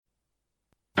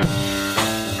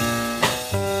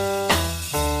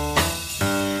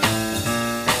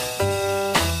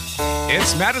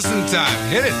It's Madison time.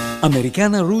 Hit it.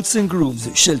 Americana Roots and Grooves,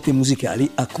 scelte musicali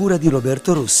a cura di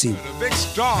Roberto Rossi. A big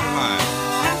strong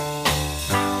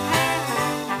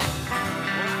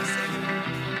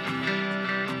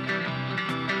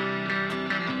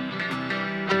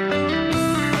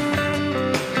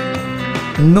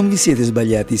line. Non vi siete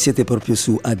sbagliati, siete proprio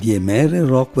su ADMR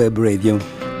Rock Web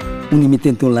Radio, un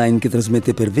emittente online che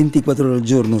trasmette per 24 ore al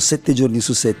giorno, 7 giorni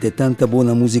su 7, tanta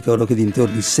buona musica rock e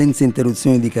dintorni senza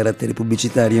interruzioni di carattere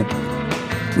pubblicitario.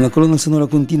 Una colonna sonora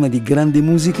continua di grande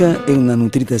musica e una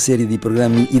nutrita serie di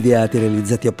programmi ideati e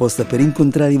realizzati apposta per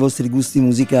incontrare i vostri gusti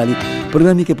musicali,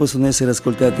 programmi che possono essere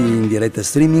ascoltati in diretta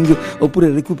streaming oppure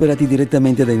recuperati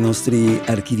direttamente dai nostri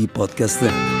archivi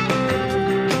podcast.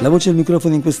 La voce al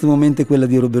microfono in questo momento è quella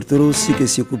di Roberto Rossi, che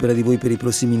si occuperà di voi per i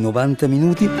prossimi 90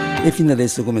 minuti e fino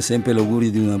adesso come sempre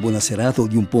l'augurio di una buona serata o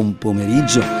di un buon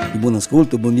pomeriggio, di buon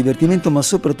ascolto, buon divertimento, ma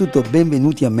soprattutto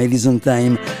benvenuti a Madison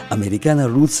Time, Americana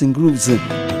Roots and Grooves,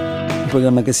 un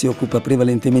programma che si occupa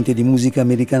prevalentemente di musica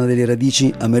americana delle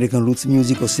radici, American Roots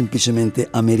Music o semplicemente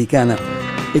americana.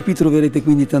 E qui troverete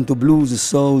quindi tanto blues,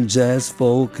 soul, jazz,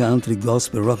 folk, country,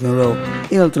 gospel, rock and roll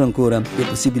e altro ancora, che è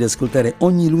possibile ascoltare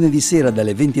ogni lunedì sera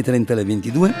dalle 20:30 alle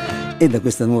 22 e da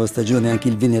questa nuova stagione anche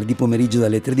il venerdì pomeriggio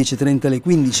dalle 13:30 alle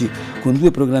 15 con 2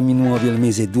 programmi nuovi al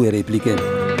mese e 2 repliche.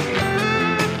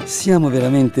 Siamo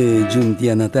veramente giunti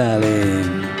a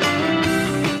Natale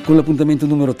con l'appuntamento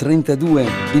numero 32,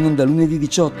 in onda lunedì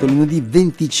 18, lunedì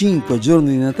 25, giorno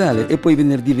di Natale, e poi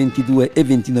venerdì 22 e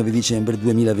 29 dicembre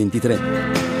 2023.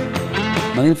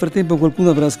 Ma nel frattempo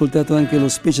qualcuno avrà ascoltato anche lo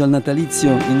special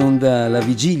natalizio in onda la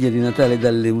vigilia di Natale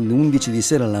dalle 11 di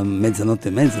sera alla mezzanotte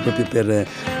e mezza, proprio per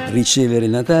ricevere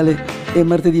il Natale, e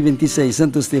martedì 26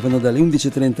 Santo Stefano dalle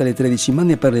 11:30 alle 13, ma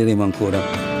ne parleremo ancora.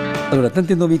 Allora,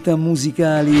 tante novità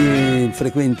musicali e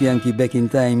frequenti anche i back in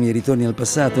time, i ritorni al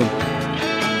passato.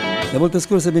 La volta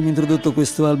scorsa abbiamo introdotto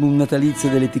questo album natalizio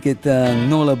dell'etichetta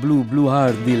Nola Blue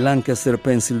Heart di Lancaster,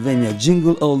 Pennsylvania,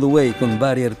 Jingle All The Way, con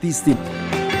vari artisti.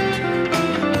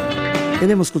 E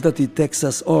abbiamo ascoltato i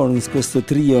Texas Horns, questo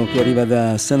trio che arriva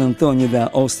da San Antonio e da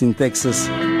Austin, Texas.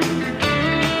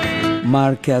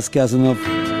 Mark Kaskazanov,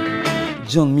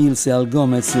 John Mills e Al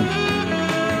Gomez,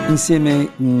 insieme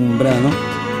un brano.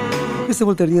 Questa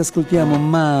volta riascoltiamo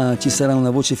Ma ci sarà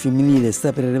una voce femminile,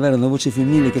 sta per arrivare una voce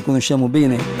femminile che conosciamo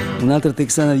bene, un'altra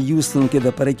texana di Houston che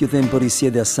da parecchio tempo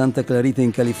risiede a Santa Clarita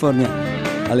in California,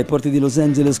 alle porte di Los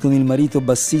Angeles con il marito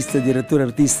bassista e direttore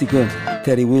artistico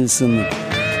Terry Wilson.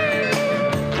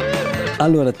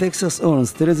 Allora, Texas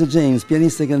Horns, Teresa James,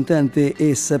 pianista e cantante,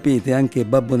 e sapete anche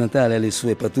Babbo Natale ha le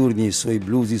sue paturnie, i suoi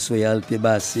blues, i suoi alti e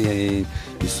bassi e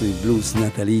i suoi blues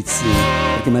natalizi,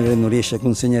 perché magari non riesce a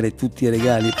consegnare tutti i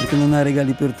regali, perché non ha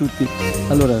regali per tutti.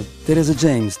 Allora, Teresa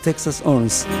James, Texas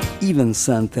Horns, Even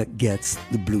Santa Gets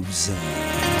the Blues.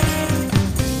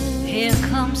 Here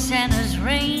comes Santa's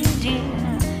reindeer,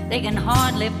 they can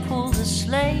hardly pull the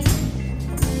sleigh.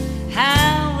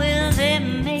 How will they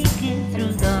make it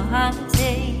through the holidays?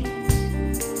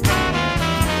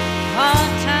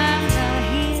 Hard times are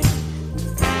here,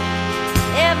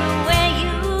 everywhere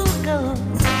you go.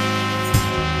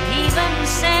 Even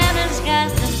Santa's got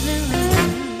the blues.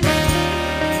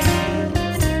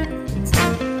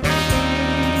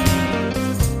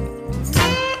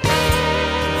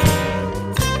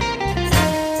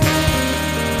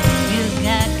 You've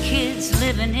got kids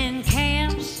living in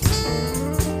camps,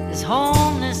 there's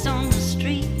homeless on the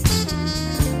street.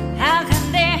 How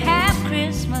can they have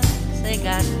Christmas? They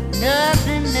got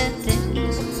nothing left to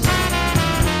eat.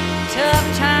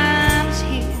 Tough times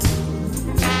here,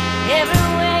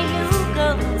 everywhere you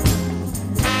go.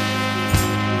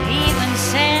 Even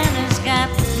Santa's got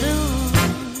the blues.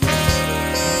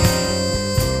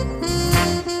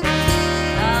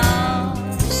 Oh.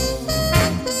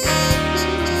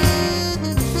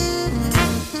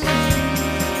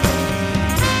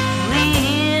 We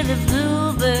hear the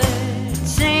bluebird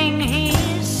sing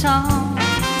his song,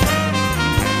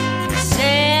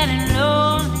 sad and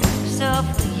lonely,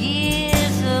 suffer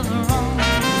years of wrong.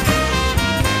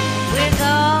 With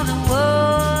all the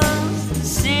wars, the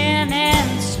sin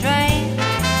and strife,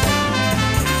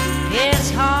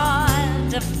 it's hard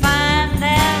to find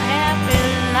that happy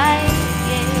life,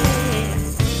 yeah.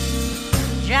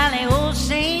 Jolly old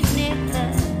Saint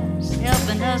Nicholas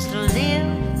helping us to live,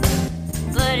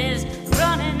 but he's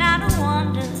running out of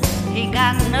wonder, he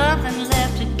got nothing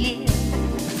left to give.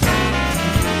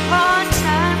 Hard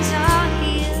times are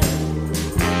here,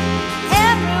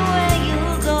 everywhere you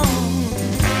go.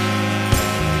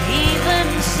 Even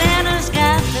Santa's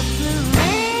got the blues.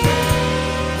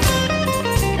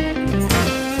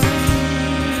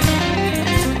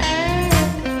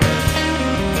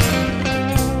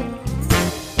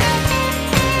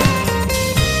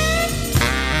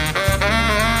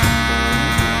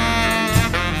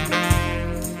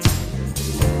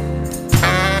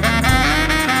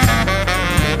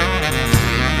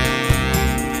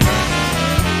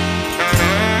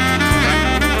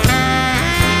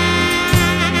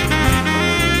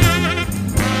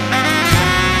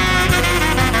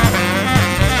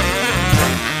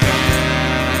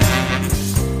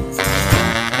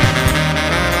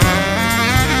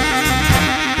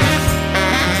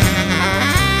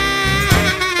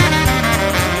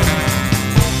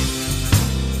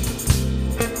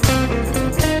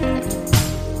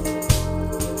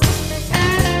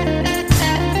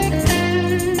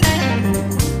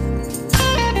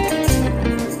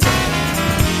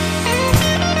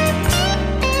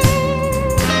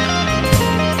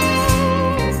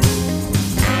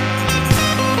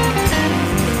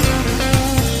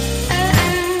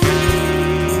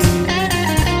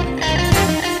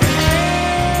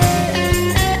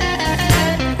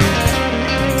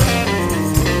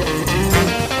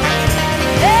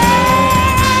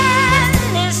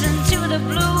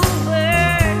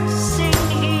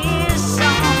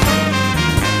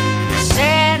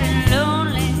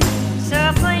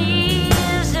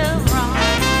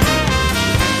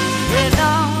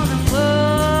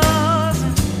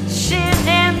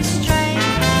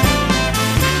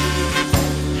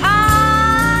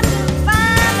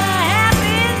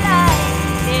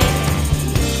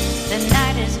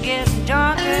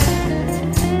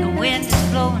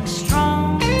 going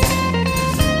strong.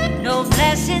 No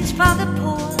blessings for the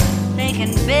poor, they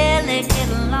can barely get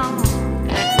along.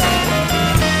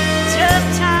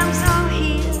 Tough times are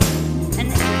here,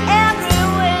 and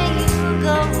everywhere you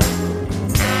go,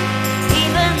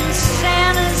 even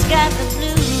Santa's got the blues.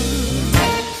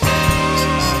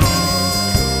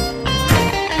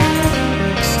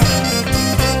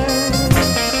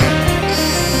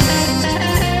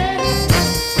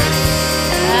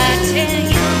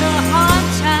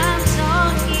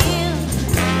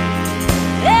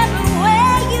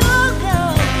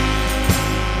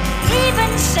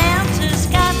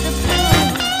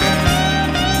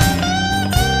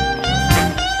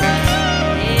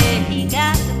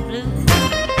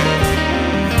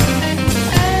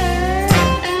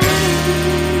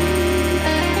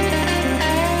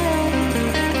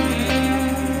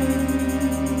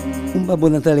 Babbo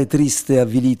Natale triste e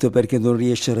avvilito perché non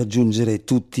riesce a raggiungere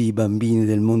tutti i bambini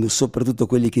del mondo, soprattutto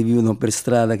quelli che vivono per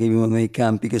strada, che vivono nei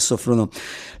campi, che soffrono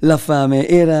la fame.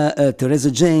 Era Theresa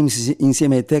James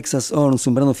insieme ai Texas Horns,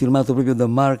 un brano firmato proprio da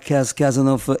Mark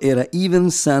Kasanoff, era Even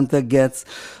Santa Gets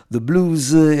the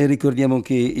Blues, e ricordiamo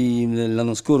che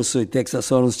l'anno scorso i Texas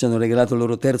Horns ci hanno regalato il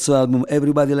loro terzo album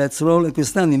Everybody Let's Roll, e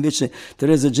quest'anno invece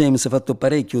Theresa James ha fatto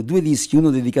parecchio, 2 dischi,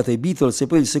 uno dedicato ai Beatles e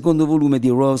poi il secondo volume di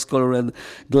Rose Colored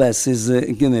Glasses,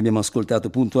 che noi abbiamo ascoltato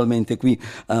puntualmente qui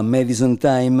a Madison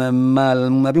Time. Ma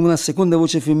abbiamo una seconda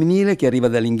voce femminile che arriva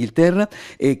dall'Inghilterra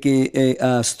e che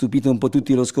ha stupito un po'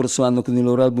 tutti lo scorso anno con il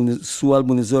loro suo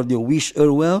album esordio Wish Her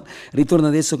Well. Ritorna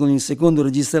adesso con il secondo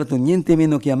registrato niente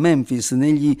meno che a Memphis,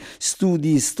 negli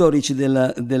studi storici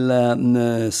della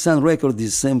Sun Records di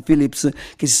Sam Phillips,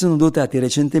 che si sono dotati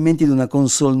recentemente di una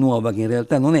console nuova, che in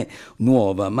realtà non è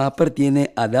nuova ma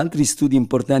appartiene ad altri studi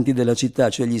importanti della città,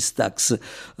 cioè gli Stax,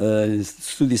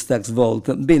 studi Stax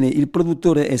Vault. Bene, il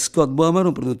produttore è Scott Bomer,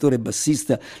 un produttore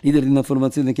bassista, leader di una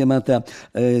formazione chiamata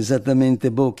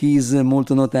esattamente Bo Keys,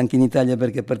 molto nota anche in Italia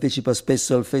perché partecipa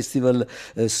spesso al festival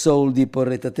Soul di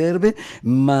Porretta Terme,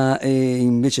 ma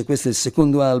invece questo è il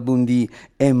secondo album di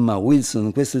Emma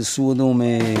Wilson, questo è il suo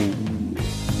nome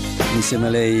insieme a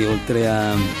lei, oltre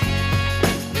a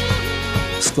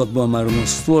Scott Bomer, uno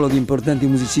stuolo di importanti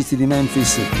musicisti di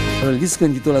Memphis. Allora, il disco è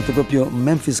intitolato proprio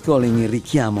Memphis Calling, il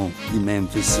richiamo di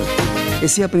Memphis, e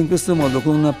si apre in questo modo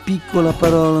con una piccola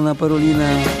parola, una parolina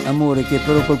amore che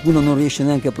però qualcuno non riesce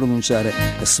neanche a pronunciare,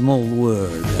 A Small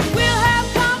World.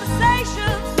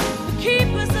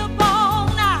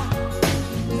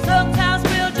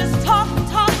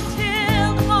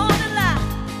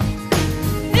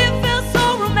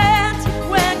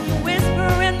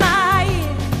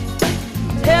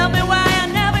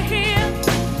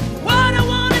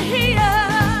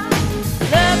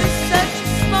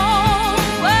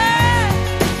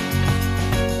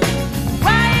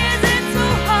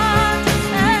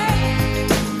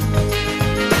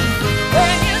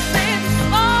 When you say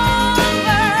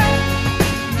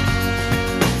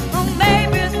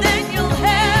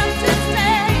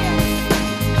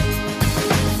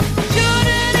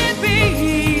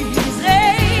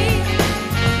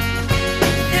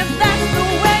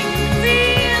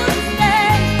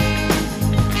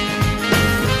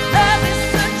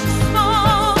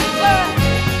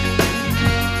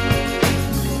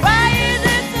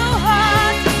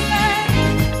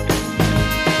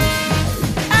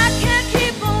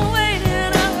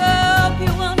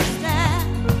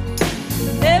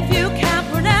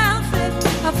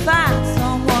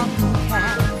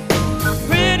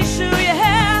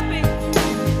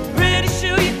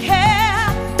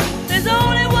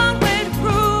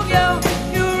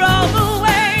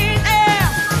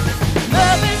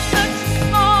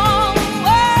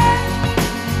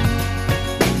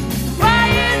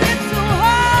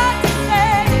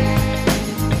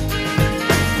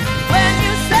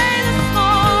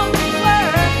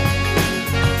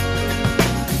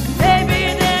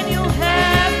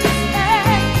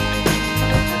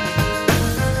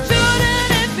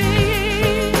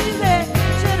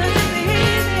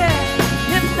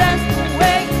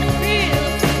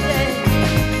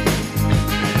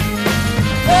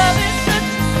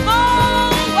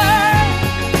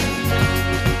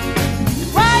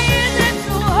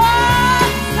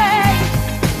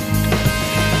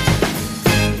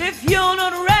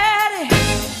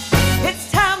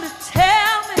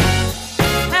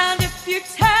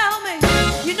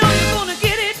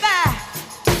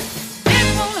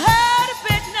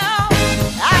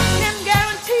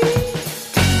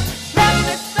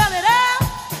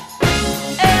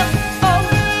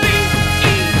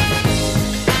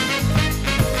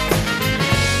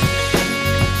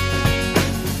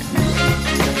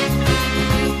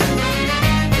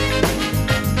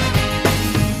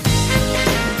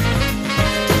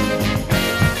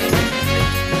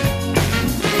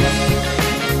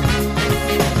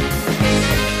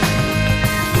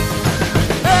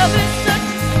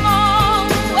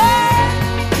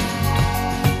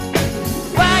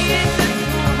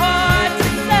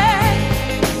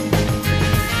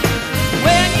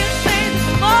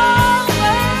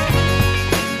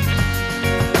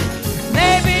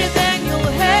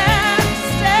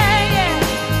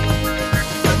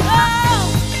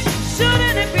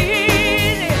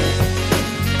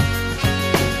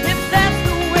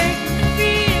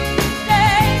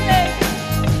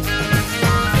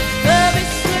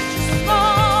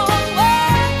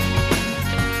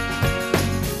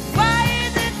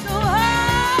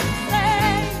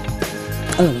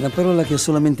Allora, una parola che ha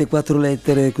solamente 4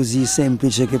 lettere, così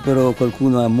semplice che però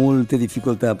qualcuno ha molte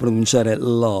difficoltà a pronunciare: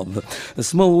 love. A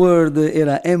Small World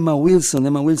era Emma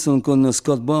Wilson con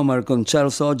Scott Bomer, con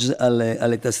Charles Hodge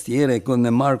alle tastiere, con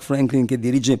Mark Franklin che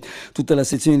dirige tutta la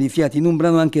sezione di fiati. In un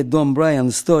brano anche Don Bryan,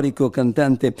 storico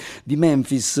cantante di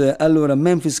Memphis. Allora,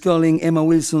 Memphis Calling, Emma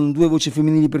Wilson, 2 voci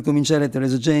femminili per cominciare,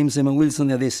 Teresa James, Emma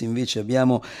Wilson, e adesso invece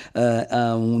abbiamo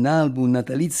un album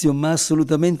natalizio ma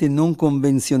assolutamente non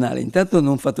convenzionale. Intanto non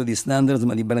fatto di standards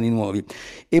ma di brani nuovi,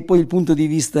 e poi il punto di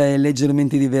vista è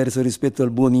leggermente diverso rispetto al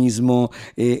buonismo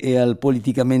e al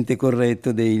politicamente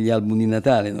corretto degli album di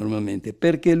Natale normalmente,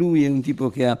 perché lui è un tipo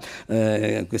che ha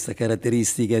questa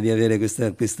caratteristica di avere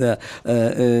questa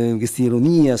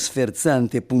ironia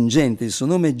sferzante, pungente. Il suo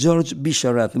nome è George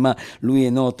Bisharat, ma lui è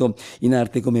noto in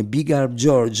arte come Big Harp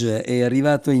George. È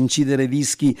arrivato a incidere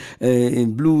dischi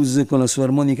blues con la sua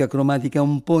armonica cromatica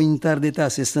un po' in tarda età,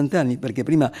 60 anni, perché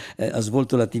prima ha svolto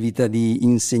l'attività di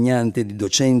insegnante, di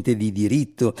docente di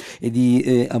diritto e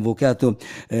di avvocato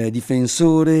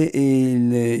difensore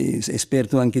e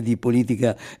esperto anche di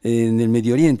politica nel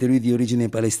Medio Oriente. Lui di origine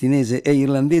palestinese e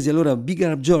irlandese. Allora Big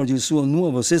Harp George, il suo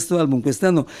nuovo 6º album,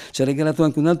 quest'anno ci ha regalato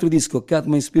anche un altro disco, Cut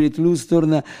My Spirit Loose,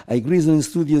 torna ai Graceland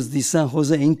Studios di San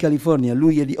Jose in California.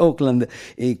 Lui è di Oakland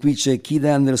e qui c'è Kid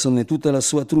Anderson e tutta la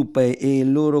sua truppa e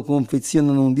loro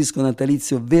confezionano un disco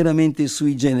natalizio veramente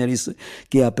sui generis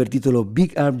che ha per titolo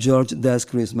Big Harp George Does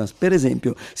Christmas. Per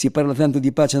esempio, si parla tanto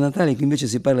di pace a Natale, qui invece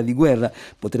si parla di guerra.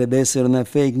 Potrebbe essere una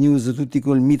fake news, tutti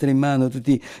col mitra in mano,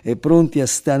 tutti pronti a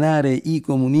stanare i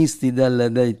comunisti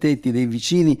dai tetti dei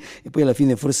vicini, e poi alla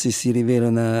fine forse si rivela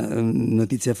una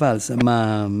notizia falsa,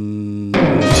 ma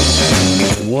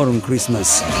War on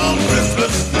Christmas.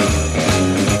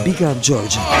 Big Harp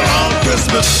George.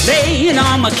 Laying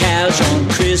on my couch on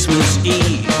Christmas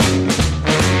Eve,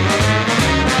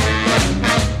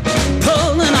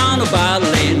 pulling on a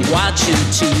bottle and watching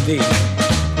TV.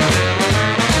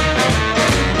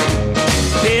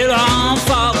 Bill on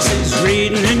Fox is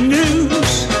reading the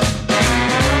news,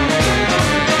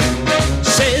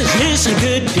 says listen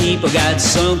good people, got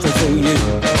something for you.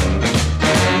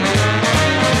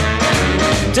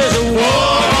 There's a war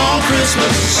on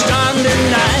Christmas starting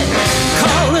tonight,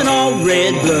 calling all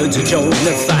red bloods to join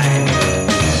the fight.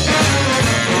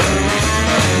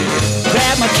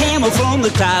 Grab my camel from the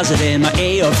closet and my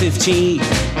AR-15,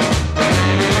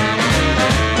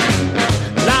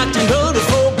 locked and loaded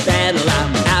for battle,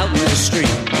 I'm out in the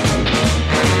street.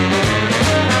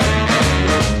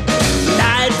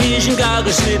 Night vision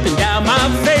goggles slipping down my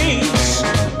face,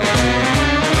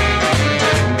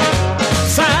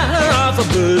 fire off a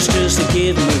burst just to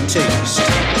give them a taste.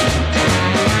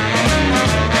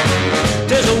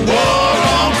 There's a war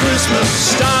on Christmas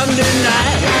starting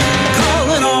tonight,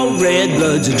 calling all red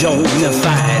bloods to join the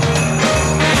fight.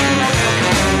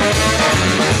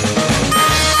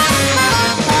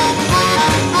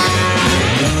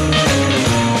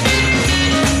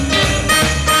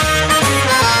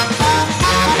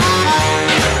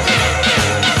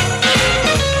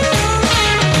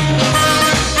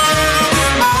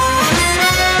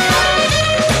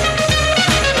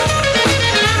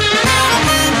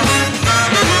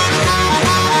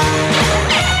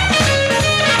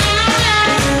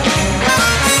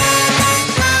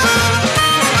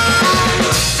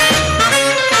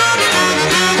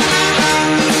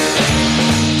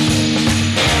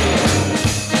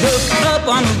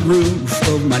 Roof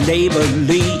of my neighbor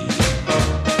Lee,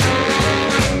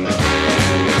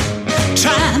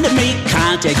 trying to make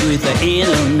contact with the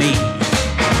enemy.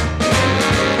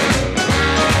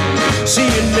 See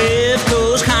the left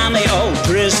coast county all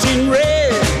dressed in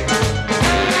red,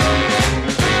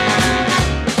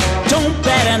 don't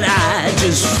bat an eye,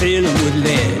 just fill them with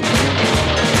lead.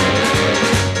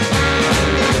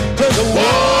 There's a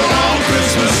war on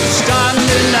Christmas starting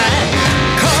tonight,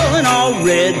 calling all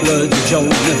red bloods to join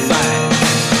the fight.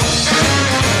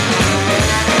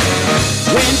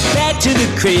 Went back to the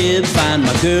crib, find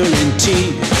my girl in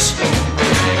tears.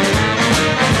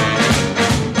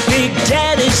 Big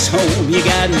Daddy's home, you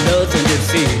got nothing to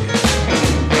fear.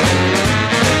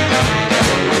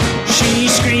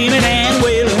 She's screaming and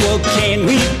wailing, what can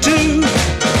we do?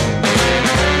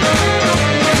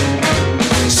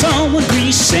 Someone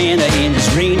grease Santa and his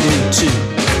reindeer too.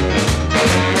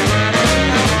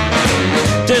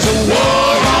 There's a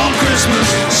war on Christmas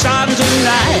starting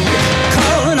tonight,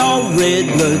 calling all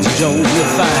red bloods to join the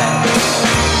fight.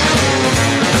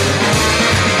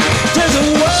 There's a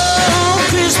war on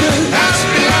Christmas.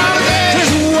 Happy holiday.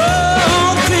 There's a war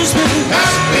on Christmas.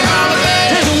 Happy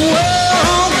holiday. There's a war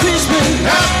on Christmas.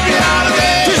 Happy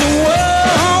holiday. There's a war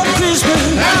on Christmas.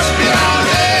 Happy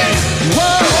holiday.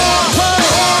 War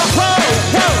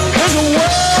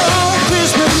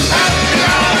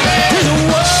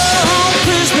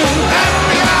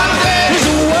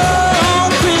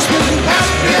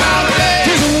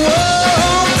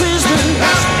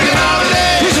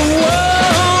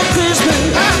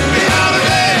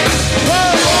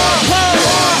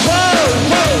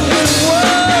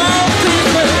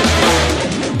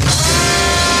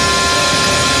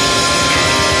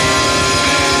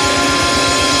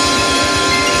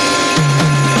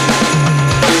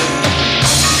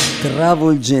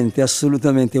Travolgente,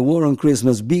 assolutamente. War on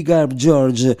Christmas, Big Up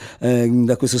George,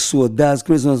 da questo suo Does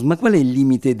Christmas. Ma qual è il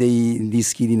limite dei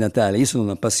dischi di Natale? Io sono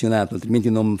un appassionato, altrimenti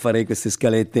non farei queste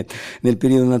scalette nel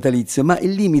periodo natalizio, ma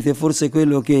il limite forse è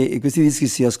quello che questi dischi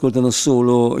si ascoltano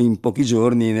solo in pochi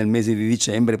giorni, nel mese di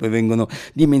dicembre, poi vengono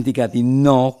dimenticati.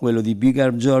 No, quello di Big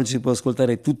Up George si può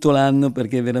ascoltare tutto l'anno,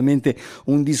 perché è veramente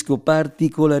un disco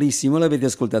particolarissimo. L'avete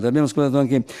ascoltato, l'abbiamo ascoltato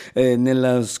anche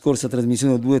nella scorsa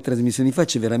trasmissione o 2 trasmissioni fa.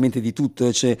 C'è veramente di tutto,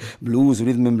 c'è blues,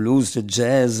 rhythm and blues, c'è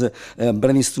jazz,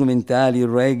 brani strumentali,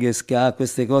 reggae, ska,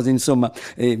 queste cose, insomma,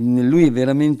 lui è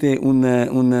veramente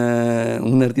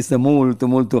un artista molto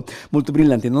molto molto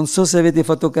brillante. Non so se avete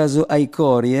fatto caso ai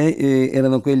cori,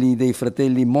 erano quelli dei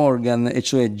fratelli Morgan, e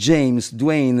cioè James,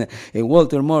 Dwayne e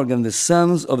Walter Morgan, the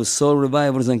Sons of Soul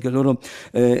Revivers, anche loro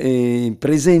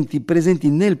presenti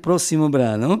nel prossimo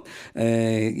brano,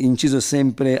 inciso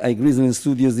sempre ai Graceland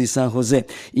Studios di San José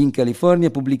in California,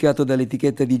 pubblicato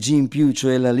dall'etichetta di Jim Pugh,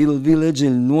 cioè la Little Village,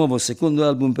 il nuovo secondo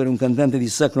album per un cantante di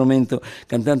Sacramento,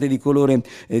 cantante di colore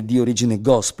di origine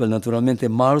gospel, naturalmente.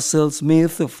 Marcel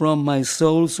Smith, From My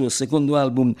Soul, suo secondo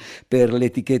album per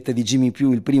l'etichetta di Jimmy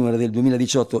Pugh. Il primo era del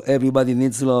 2018, Everybody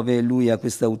Needs Love, e lui ha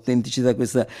questa autenticità,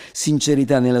 questa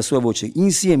sincerità nella sua voce,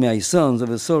 insieme ai Sons of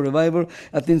the Soul Revival.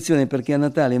 Attenzione, perché a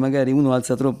Natale magari uno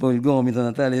alza troppo il gomito, a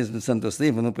Natale, Santo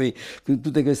Stefano, poi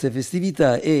tutte queste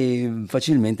festività, e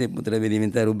facilmente potrebbe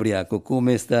diventare ubriaco,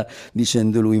 come sta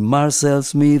dicendo lui. Marcel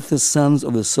Smith, Sons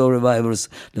of the Soul Revivers,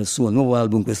 dal suo nuovo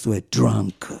album, questo è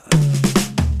Drunk.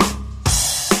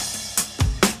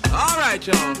 All right,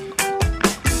 y'all.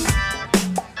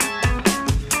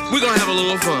 We're gonna have a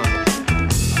little fun.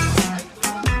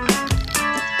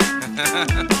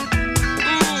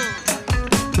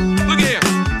 Look here.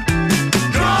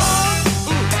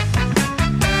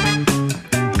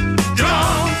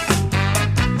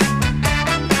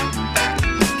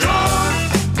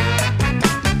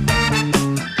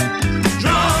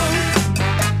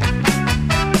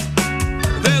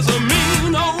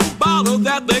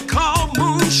 That they call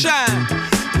moonshine,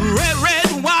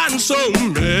 red wine, so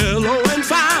mellow and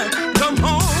fine. Come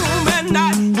home at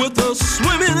night with a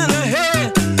swimming in her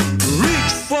head.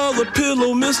 Reach for the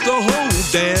pillow, miss the whole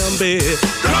damn bed.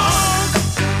 Drunk,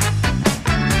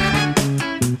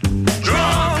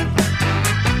 drunk,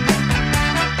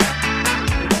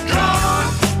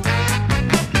 drunk,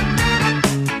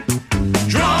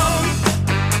 drunk.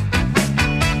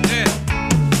 Yeah.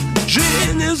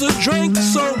 Gin is a drink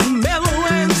so mellow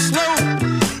and slow.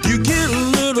 You get a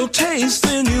little taste,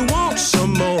 then you want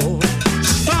some more.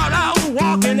 Start out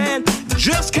walking and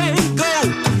just can't go.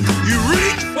 You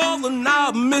reach for the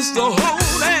knob, miss the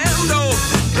whole damn door.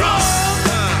 Drunk,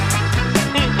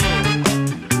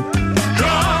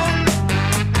 drunk,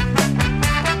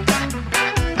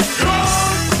 drunk,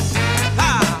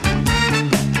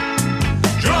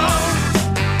 drunk.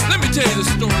 Let me tell you the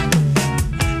story.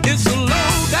 It's a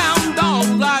low down dog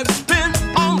life spent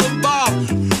on the bar.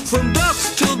 From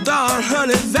dusk till dawn,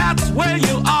 honey, that's where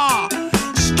you are.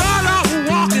 Start out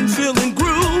walking, feeling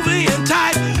groovy and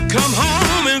tight. Come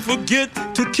home and forget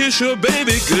to kiss your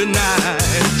baby goodnight.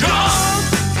 Drunk,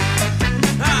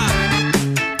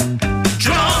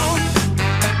 drunk,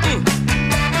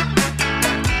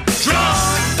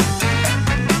 drunk.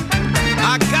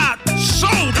 I got so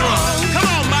drunk. Come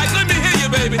on, Mike, let me hear you,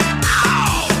 baby.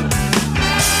 Ow!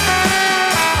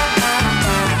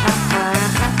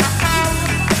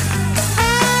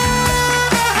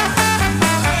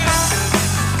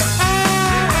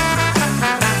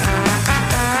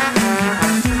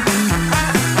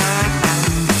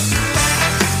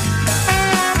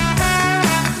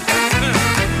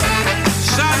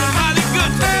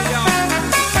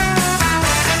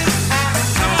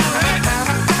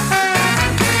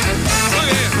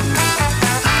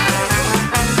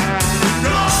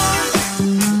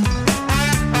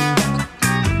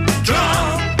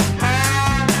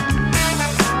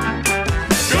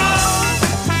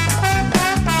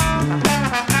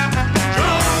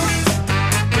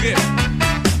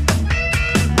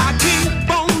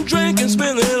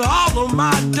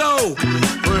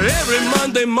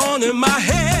 Morning, my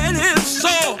head is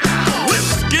sore.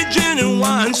 Whiskey, gin, and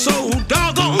wine, so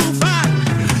doggone fine.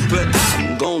 But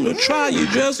I'm gonna try you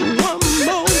just one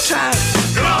more time.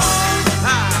 Drunk,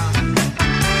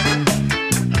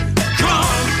 drunk,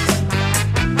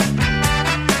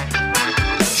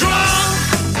 drunk.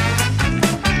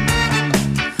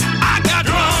 I got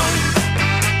drunk.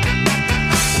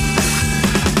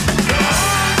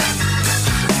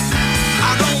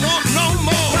 I don't want no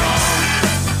more.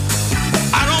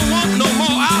 No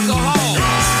more alcohol.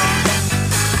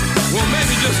 Well,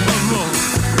 maybe just one more.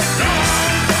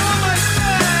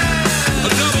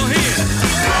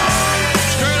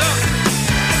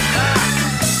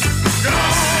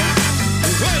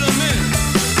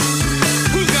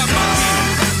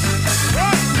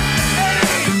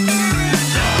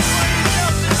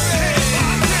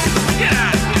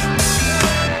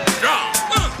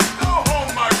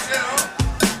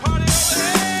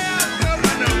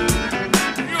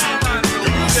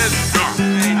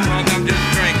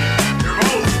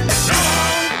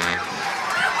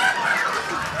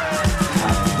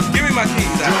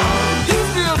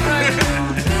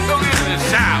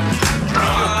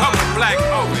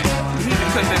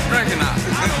 think they're drinking now.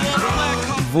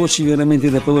 Voci veramente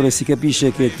da paura, si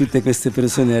capisce che tutte queste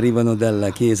persone arrivano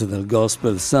dalla chiesa, dal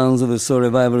gospel. Sons of the Soul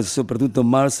Revivals, soprattutto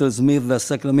Marcel Smith da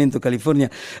Sacramento, California,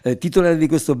 titolare di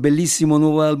questo bellissimo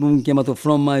nuovo album chiamato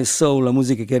From My Soul, la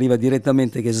musica che arriva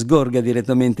direttamente, che sgorga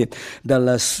direttamente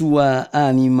dalla sua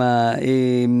anima.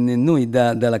 E noi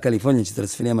dalla California ci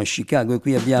trasferiamo a Chicago e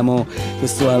qui abbiamo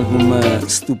questo album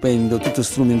stupendo, tutto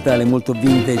strumentale, molto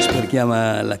vintage, perché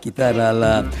ama la chitarra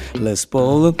alla Les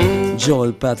Paul,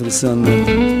 Joel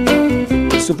Patterson.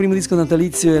 Il suo primo disco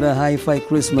natalizio era Hi-Fi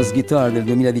Christmas Guitar del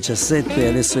 2017 e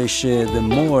adesso esce The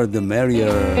More The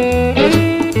Merrier.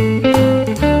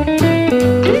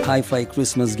 Hi-Fi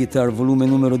Christmas Guitar volume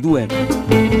numero 2.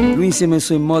 Lui insieme ai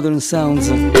suoi Modern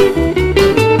Sounds,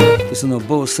 che sono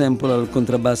Bo Sample al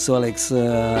contrabbasso, Alex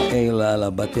Hale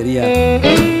alla batteria,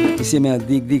 insieme a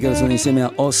Dick Dickerson, insieme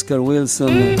a Oscar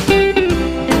Wilson.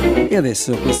 E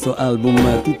adesso questo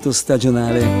album tutto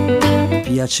stagionale,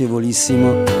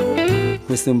 piacevolissimo.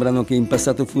 Questo è un brano che in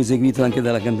passato fu eseguito anche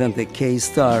dalla cantante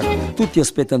K-Star. Tutti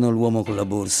aspettano l'uomo con la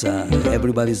borsa.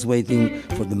 Everybody's waiting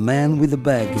for the man with the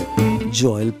bag,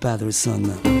 Joel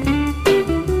Patterson.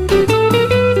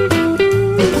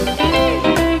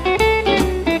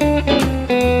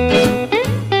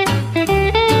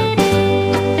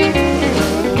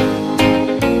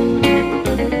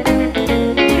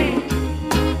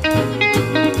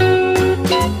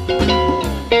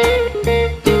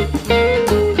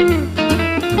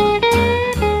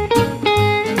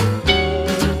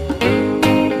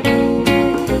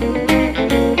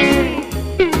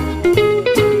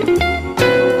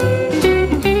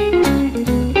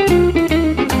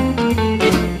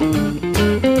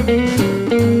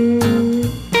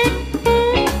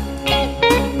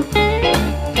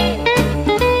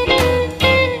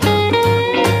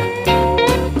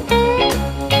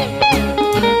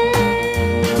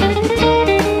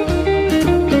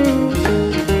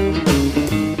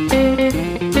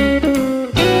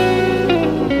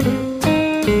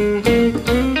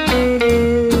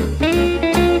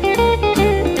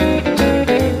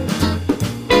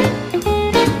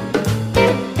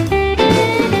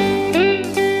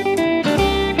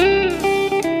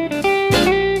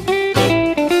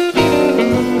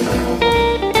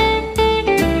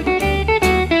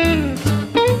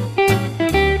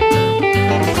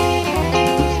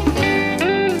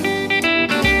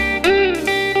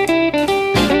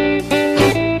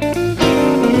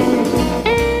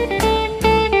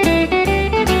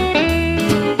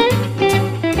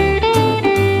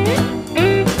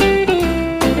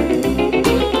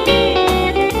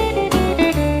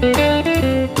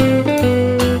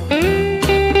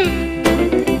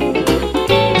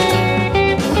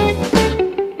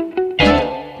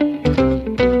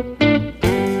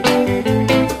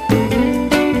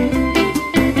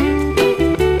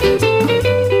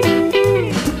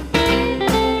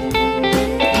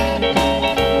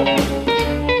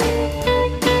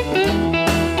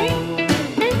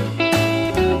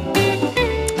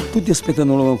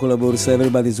 Aspettano l'uomo con la borsa,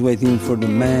 Everybody's Waiting for the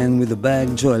Man with the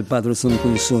Bag, Joel Patterson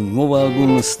con il suo nuovo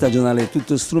album stagionale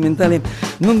tutto strumentale.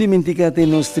 Non dimenticate i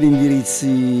nostri indirizzi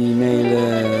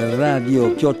email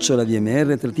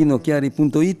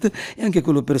radio@dmr-chiari.it e anche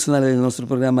quello personale del nostro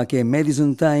programma che è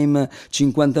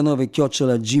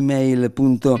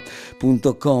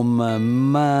madisontime59@gmail.com.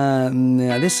 Ma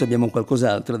adesso abbiamo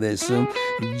qualcos'altro adesso.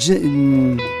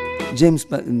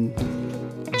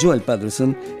 Joel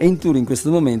Patterson è in tour in questo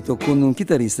momento con un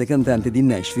chitarrista e cantante di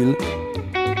Nashville,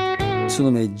 il suo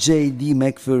nome è J.D.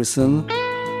 McPherson,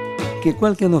 che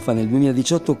qualche anno fa, nel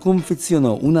 2018,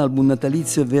 confezionò un album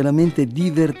natalizio veramente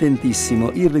divertentissimo,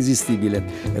 irresistibile,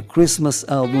 A Christmas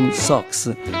Album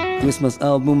Socks, Christmas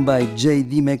Album by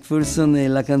J.D. McPherson, e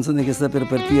la canzone che sta per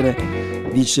partire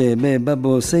dice: beh,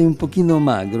 babbo, sei un pochino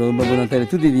magro, Babbo Natale,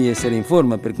 tu devi essere in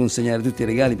forma per consegnare tutti i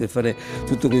regali, per fare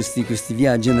tutti questi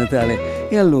viaggi a Natale.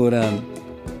 E allora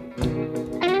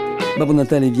Babbo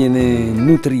Natale viene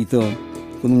nutrito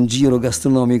con un giro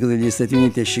gastronomico degli Stati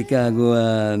Uniti, a Chicago,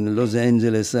 a Los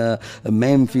Angeles, a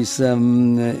Memphis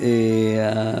e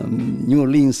a New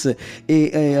Orleans,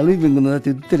 e a lui vengono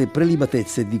date tutte le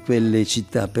prelibatezze di quelle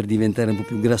città per diventare un po'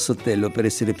 più grassottello, per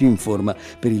essere più in forma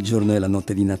per il giorno e la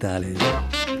notte di Natale.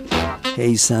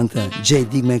 Hey Santa,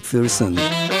 J.D. McPherson.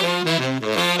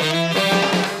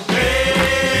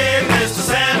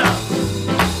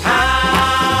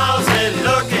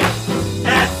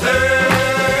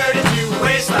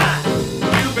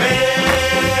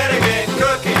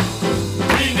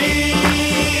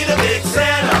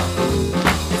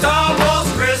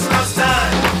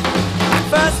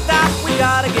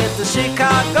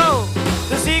 Chicago,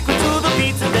 the secret to the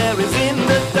pizza there is in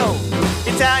the dough.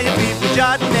 It Italian people,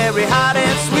 jardinary, hot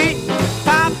and sweet.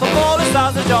 Papa Cola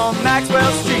sausage on Maxwell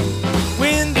Street.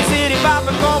 Windy City,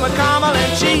 popcorn with caramel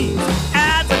and cheese.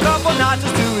 Adds a couple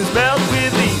notches to his belt with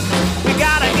ease. We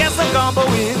gotta get some gumbo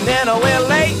in, then we're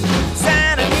late.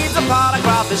 Santa needs a pot of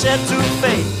crawfish and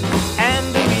touffee. And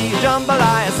we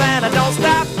jambalaya, Santa don't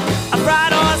stop. A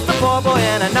fried oyster, poor boy,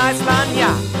 and a nice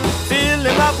lanyard. Fill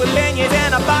him up with beignets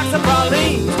and a box of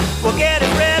pralines. We'll get his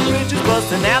red bridges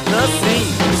busting at the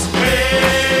seams.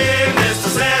 Hey, Mr.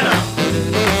 Santa,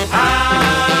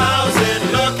 how's it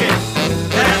looking?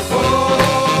 That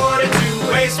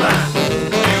 42 waistline,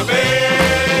 you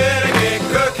better get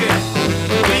cooking.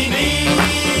 We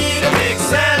need a big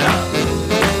Santa.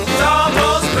 It's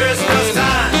almost Christmas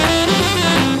time.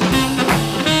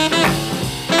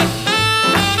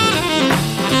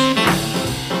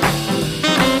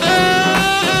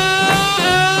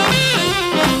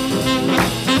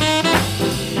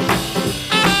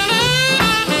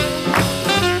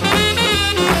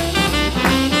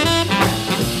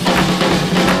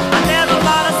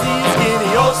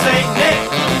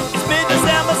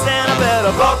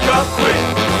 Buck up quick,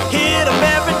 hit a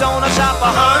every donut shop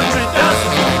 100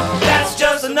 dozen. That's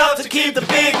just enough to keep the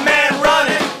big man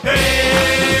running.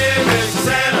 Hey, Mr.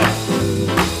 Santa,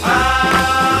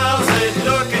 how's it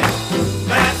looking?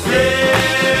 That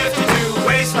 52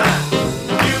 waistline,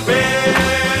 you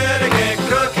better get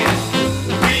cooking.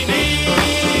 We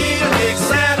need a big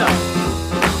Santa.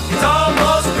 It's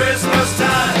almost Christmas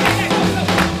time.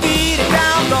 Beat it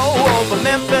down low over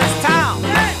Memphis town.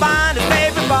 Find his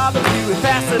favorite barbecue and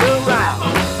pass it around.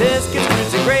 Biscuits,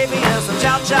 grits, and gravy, and some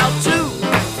chow chow too.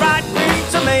 Fried green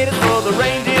tomatoes for the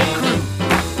reindeer crew.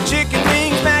 Chicken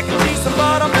wings, mac and cheese, some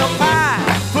buttermilk pie.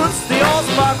 Puts the old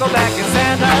sparkle back in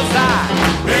Santa's eye.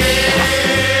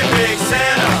 Hey, big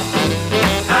Santa,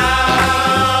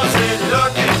 how's it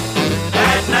looking?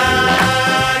 At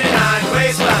 99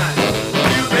 waistline,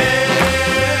 you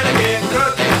better get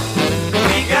cooking.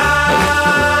 We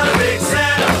got a big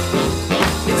Santa.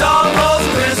 It's almost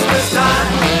Christmas time.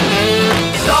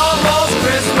 It's almost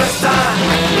Christmas time.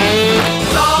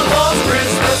 It's almost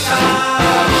Christmas time.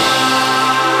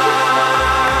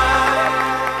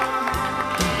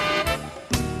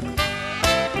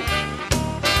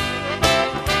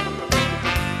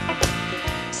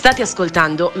 State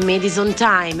ascoltando Madison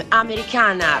Time,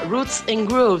 americana, roots and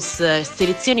grooves,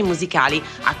 selezioni musicali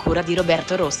a cura di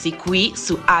Roberto Rossi qui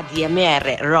su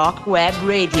ADMR Rock Web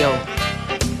Radio.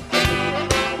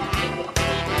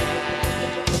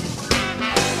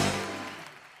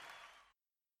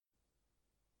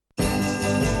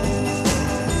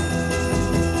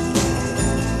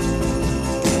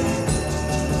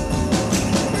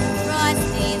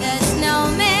 Frosty the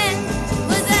Snowman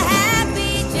was a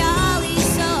happy, jolly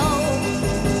soul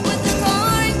with a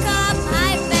corn cob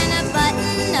pipe and a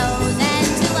button nose and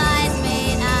 2 eyes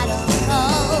made out of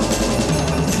coal.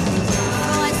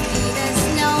 Frosty the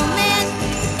Snowman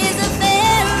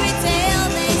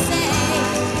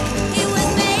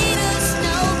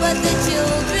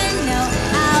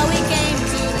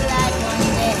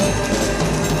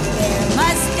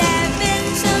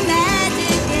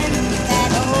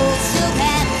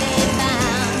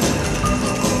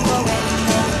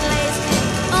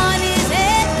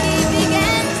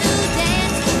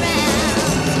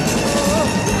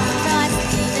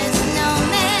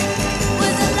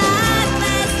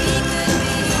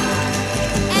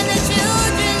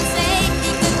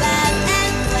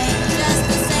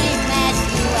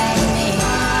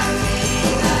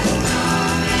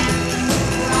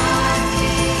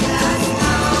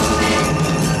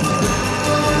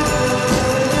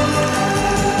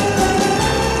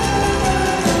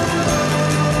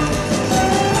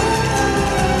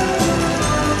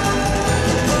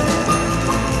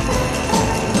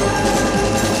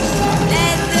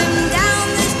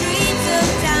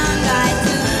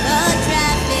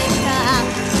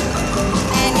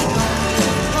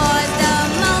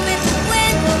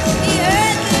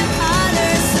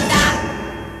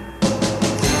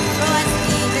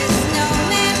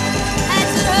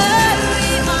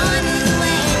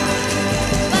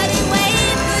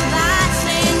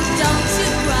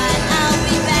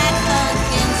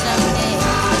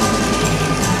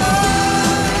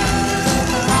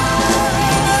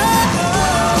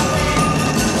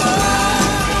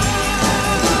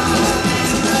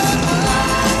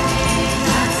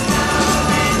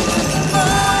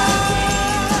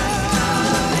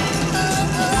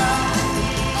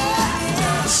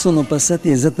Sono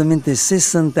passati esattamente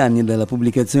 60 anni dalla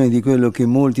pubblicazione di quello che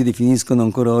molti definiscono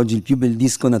ancora oggi il più bel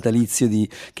disco natalizio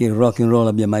che il rock and roll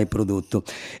abbia mai prodotto.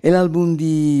 È l'album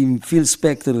di Phil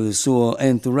Spector del suo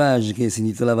Entourage, che si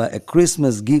intitolava A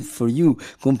Christmas Gift for You,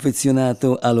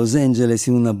 confezionato a Los Angeles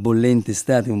in una bollente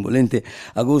estate, un bollente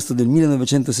agosto del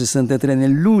 1963.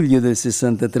 Nel luglio del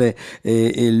 63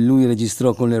 e lui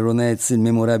registrò con le Ronettes il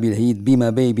memorabile hit Be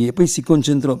My Baby, e poi si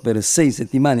concentrò per 6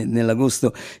 settimane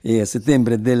nell'agosto e a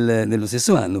settembre dello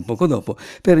stesso anno, poco dopo,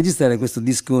 per registrare questo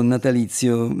disco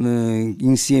natalizio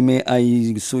insieme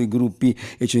ai suoi gruppi,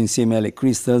 e cioè insieme alle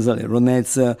Crystals, alle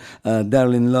Ronettes, a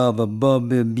Darlene Love, a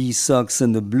Bob B. Sox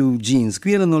and the Blue Jeans.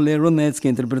 Qui erano le Ronettes che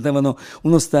interpretavano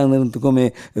uno standard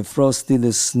come Frosty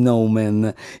the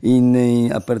Snowman.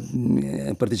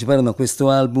 Parteciparono a questo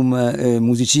album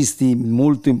musicisti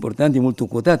molto importanti, molto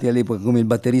quotati all'epoca, come il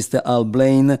batterista Al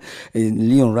Blaine,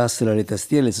 Leon Russell alle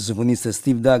tastiere, il sassofonista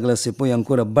Steve Douglas e poi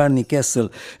ancora Barney Kessel,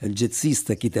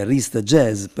 jazzista, chitarrista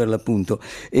jazz per l'appunto.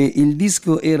 E il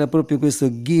disco era proprio questo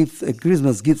A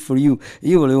Christmas Gift for You.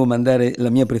 Io volevo mandare la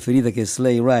mia preferita, che è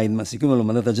Sleigh Ride, ma siccome l'ho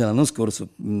mandata già l'anno scorso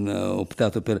ho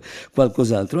optato per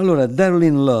qualcos'altro. Allora,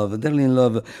 Darlene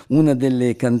Love, una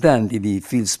delle cantanti di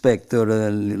Phil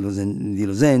Spector di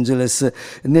Los Angeles,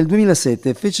 nel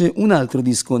 2007 fece un altro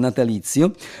disco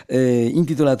natalizio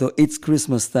intitolato It's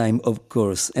Christmas Time of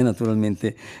Course, è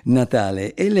naturalmente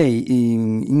Natale, e lei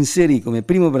inserì come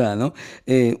primo brano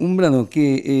un brano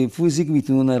che fu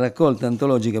eseguito in una raccolta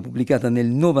antologica pubblicata nel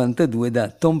 92 da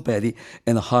Tom Petty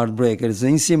and Heartbreakers.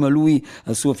 Insieme a lui,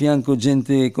 al suo fianco,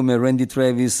 gente come Randy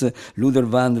Travis, Luther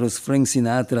Vandross, Frank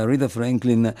Sinatra, Rita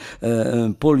Franklin,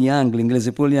 Paul Young,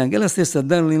 l'inglese Paul Young, e la stessa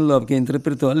Darlene Love, che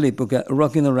interpretò all'epoca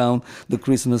Rockin' Around the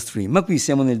Christmas Tree. Ma qui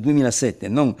siamo nel 2007,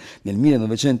 non nel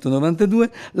 1992.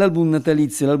 L'album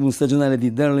natalizio, l'album stagionale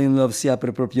di Darlene Love si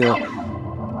apre proprio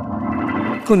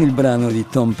con il brano di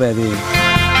Tom Petty,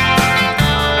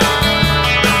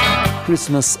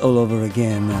 Christmas All Over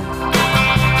Again.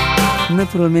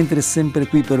 Naturalmente sempre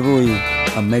qui per voi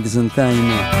a Madison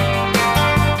Time,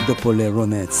 dopo le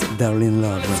Ronettes, Darlene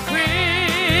Love.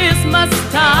 Christmas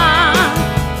time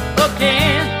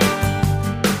again.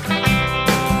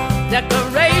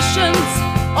 Decorations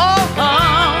all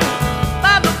hung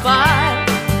by the fire.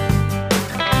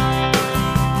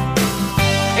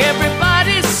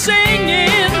 Everybody's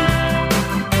singing.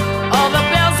 All the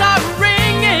bells are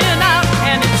ringing out,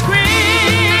 and it's Christmas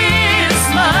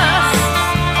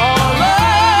all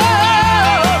over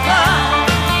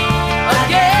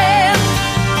again.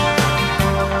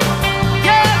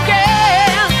 Yeah,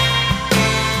 yeah.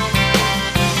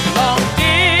 Long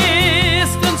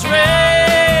distance relatives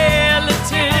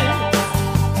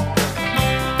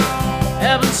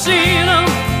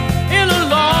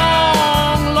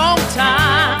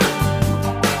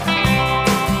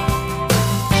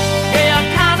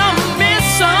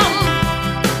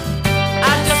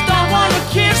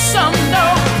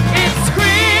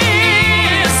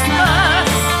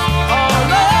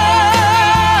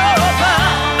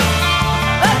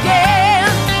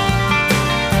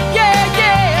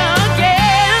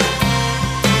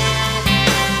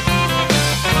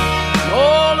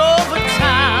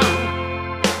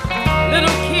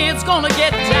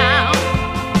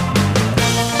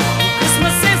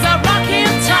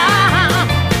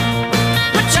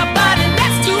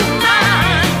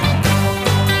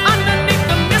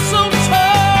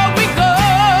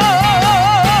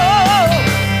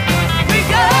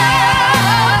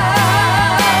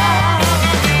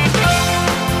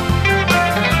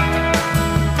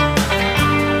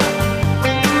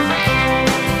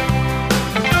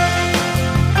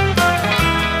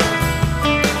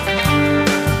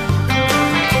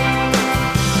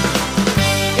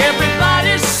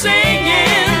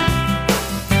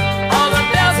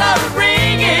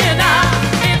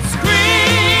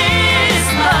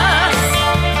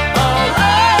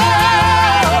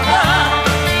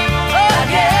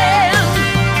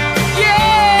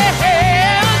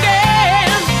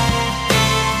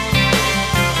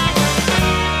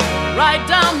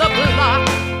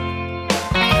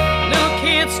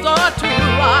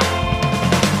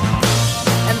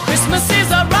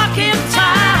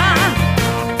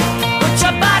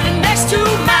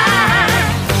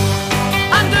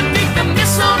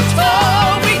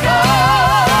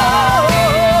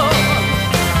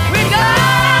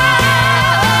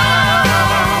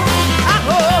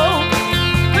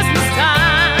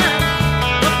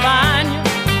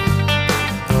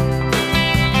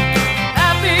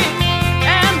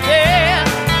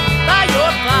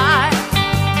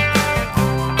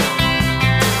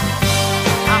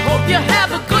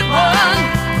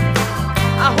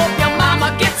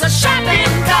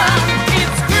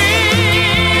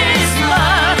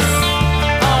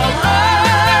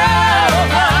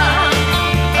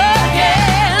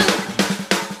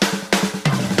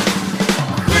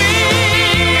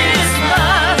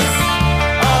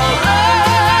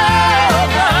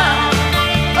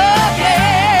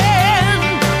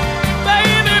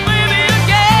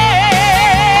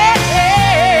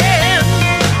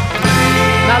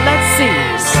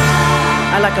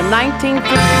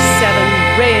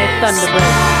Red Thunderbird,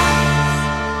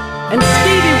 and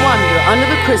Stevie Wonder under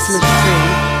the Christmas tree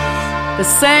to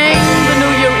sing the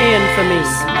New Year in for me.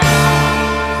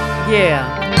 Yeah,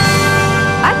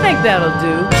 I think that'll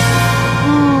do.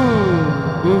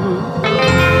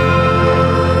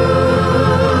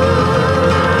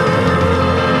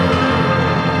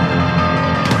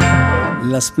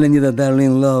 La splendida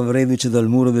Darling Love, reduce dal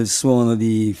muro del suono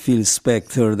di Phil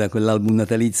Spector, da quell'album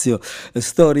natalizio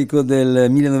storico del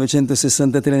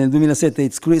 1963. Nel 2007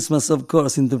 It's Christmas of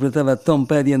Course interpretava Tom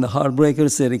Petty and the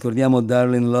Heartbreakers, e ricordiamo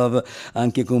Darling Love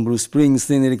anche con Bruce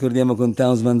Springsteen, e ricordiamo con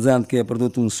Townes Van Zandt, che ha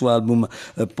prodotto un suo album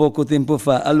poco tempo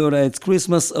fa. Allora, It's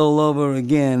Christmas All Over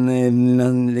Again, il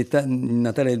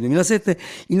Natale del 2007,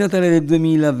 il Natale del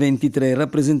 2023,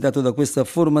 rappresentato da questa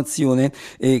formazione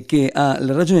che ha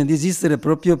la ragione di esistere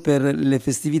proprio per le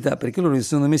festività, perché loro si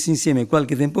sono messi insieme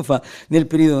qualche tempo fa nel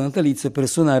periodo natalizio per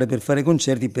suonare, per fare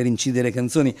concerti, per incidere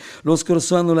canzoni. Lo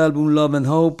scorso anno l'album Love and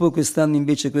Hope, quest'anno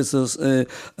invece questo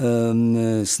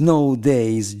Snow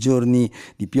Days, giorni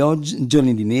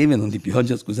di neve, non di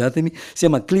pioggia, scusatemi. Si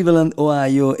chiama Cleveland,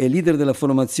 Ohio, e leader della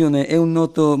formazione è un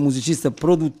noto musicista,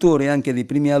 produttore anche dei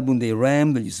primi album dei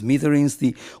Ram, degli Smithereens,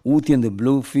 di Hootie and the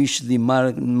Bluefish, di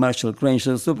Marshall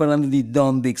Crenshaw. Sto parlando di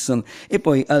Don Dixon, e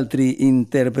poi altri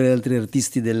interpreti, altri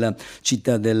artisti della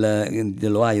città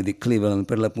dell'Ohio, di Cleveland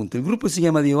per l'appunto. Il gruppo si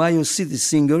chiama The Ohio City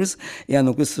Singers e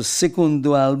hanno questo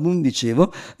secondo album,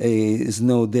 dicevo,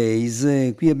 Snow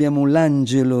Days. Qui abbiamo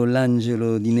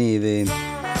l'angelo di neve,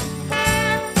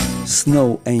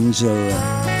 Snow Angel,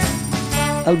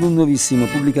 album nuovissimo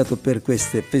pubblicato per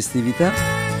queste festività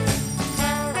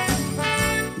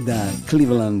da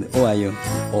Cleveland, Ohio,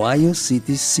 Ohio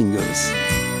City Singers,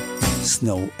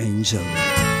 Snow Angel.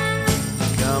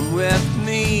 Come with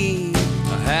me,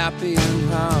 happy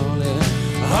and holy.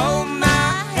 Hold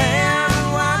my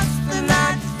hand, watch the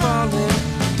night falling.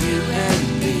 You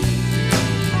and me,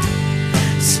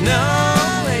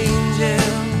 snow angel.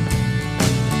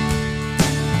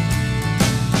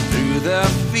 Through the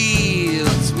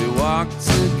fields we walk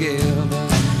together.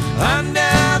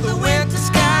 Under the winter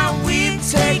sky we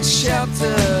take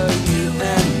shelter. You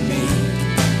and me,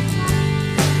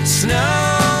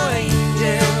 snow angel.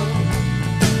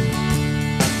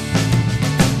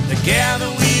 Together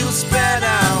we will spread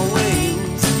our wings.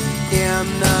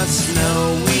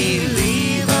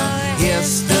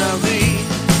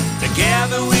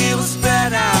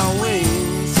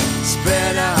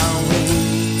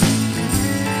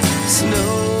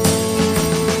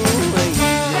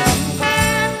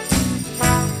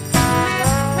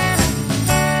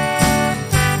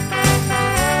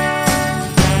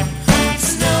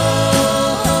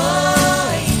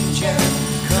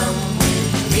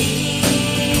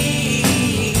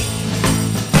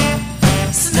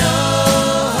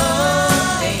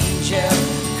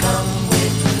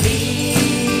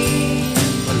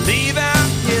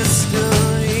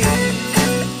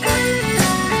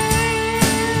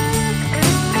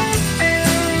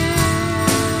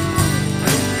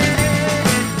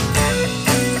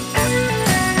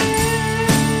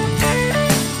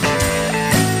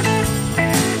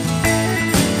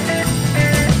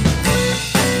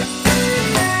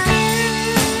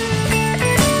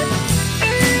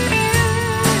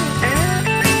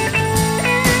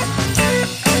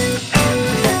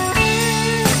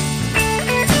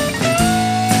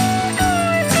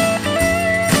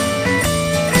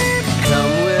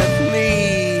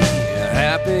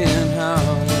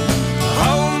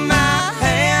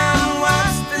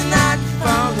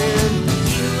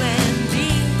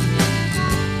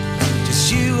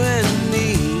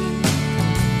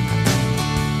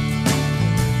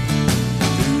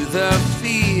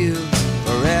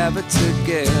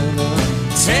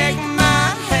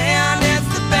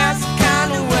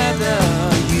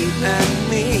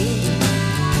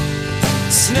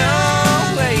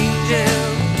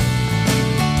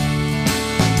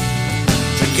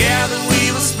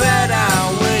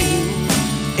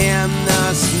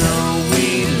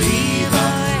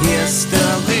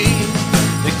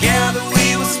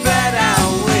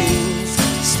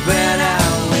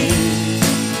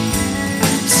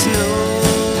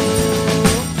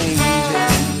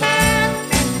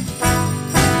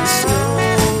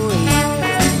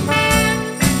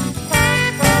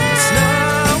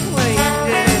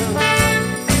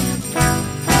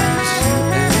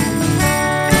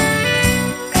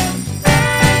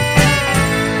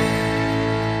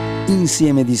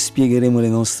 insieme dispiegheremo le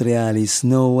nostre ali.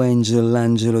 Snow Angel,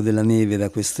 l'angelo della neve, da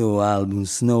questo album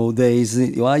Snow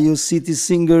Days, Ohio City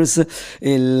Singers.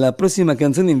 E la prossima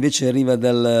canzone invece arriva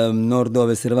dal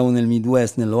nord-ovest, eravamo nel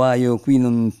Midwest, nell'Ohio. Qui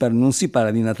non si parla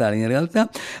di Natale in realtà,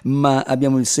 ma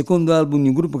abbiamo il secondo album di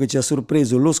un gruppo che ci ha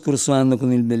sorpreso lo scorso anno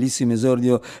con il bellissimo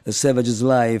esordio Savage's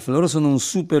Life. Loro sono un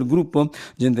super gruppo,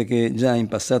 gente che già in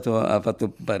passato ha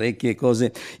fatto parecchie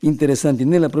cose interessanti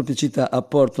nella propria città, a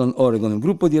Portland, Oregon. Un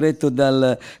gruppo diretto dal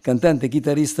cantante e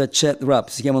chitarrista Chad Rapp,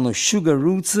 si chiamano Sugar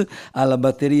Roots. Alla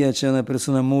batteria c'è una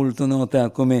persona molto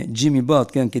nota come Jimmy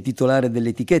Bott, che è anche titolare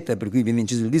dell'etichetta per cui viene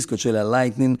inciso il disco, cioè la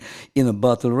Lightning in a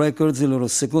Bottle Records. Il loro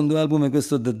secondo album è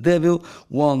questo The Devil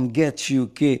Won't Get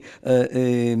You, che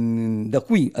da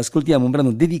qui ascoltiamo un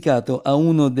brano dedicato a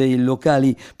uno dei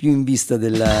locali più in vista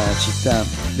della città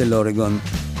dell'Oregon,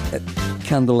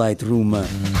 Candlelight Room.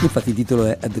 Infatti il titolo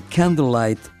è At the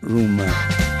Candlelight Room.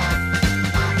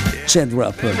 Chad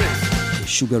Rapp,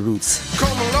 Sugar Roots.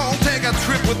 Come along, take a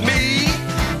trip with me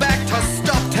back to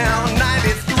Stufftown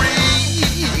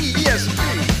 93. Yes,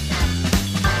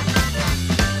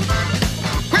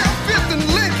 well, Fifth and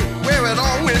Lincoln, where it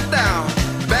all went down.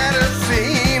 Better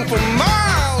seen for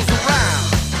miles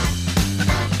around.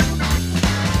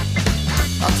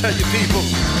 I'll tell you, people,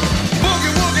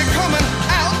 boogie woogie coming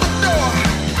out the door.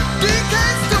 DK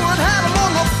Stewart had him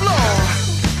on the floor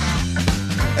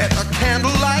at the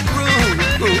Candlelight Room.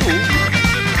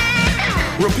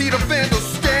 Repeat offenders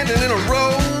standing in a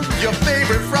row. Your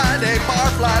favorite Friday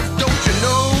barflies, don't you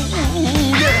know?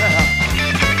 Yeah.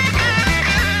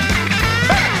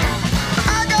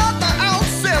 I got the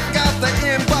outset, got the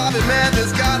in Bobby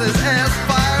Madness, got his ass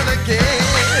fired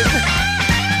again.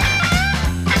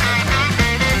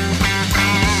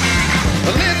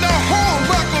 Linda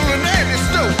Hornbuckle and Andy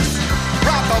Stokes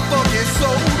rock a funky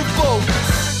soul to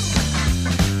folks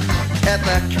at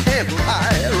the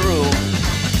Candlelight Room.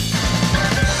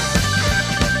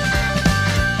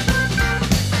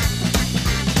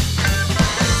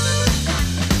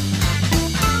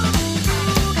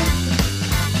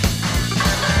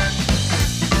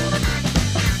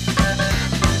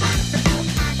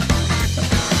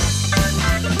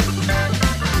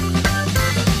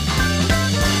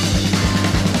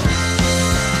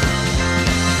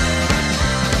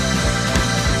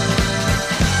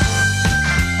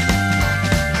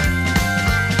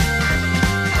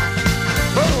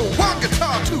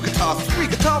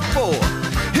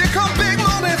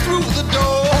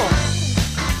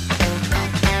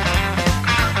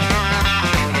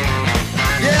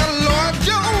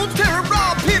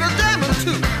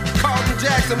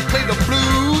 Play the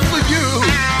blues for you.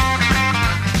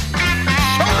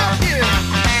 Show up here.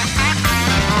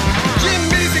 Jim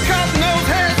Beasley Cotton Nose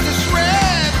has the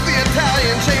shreds. The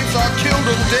Italian chainsaw killed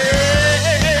him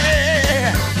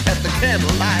dead at the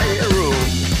Candlelight Room.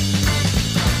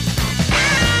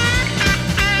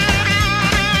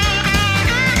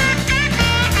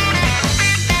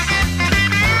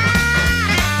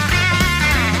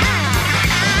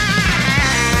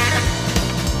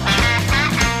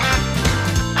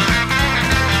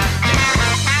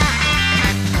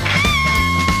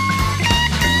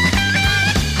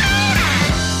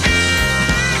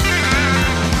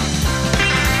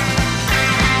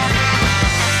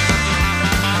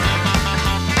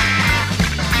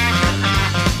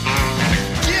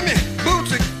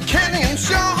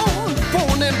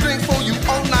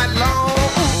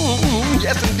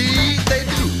 Yes, indeed they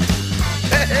do.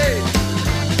 Hey, hey.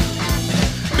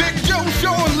 Big Joe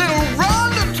showing little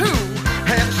Rhonda too.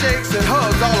 Handshakes and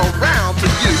hugs all around to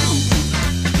you.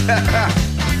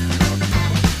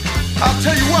 I'll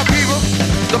tell you what, people.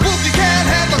 The Boogie Cat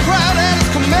has the crowd at his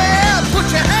command. Put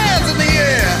your hands in the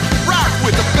air. Rock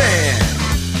with the band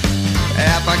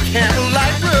at the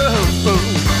Candlelight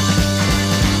Room.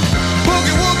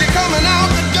 Boogie Woogie coming out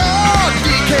the door.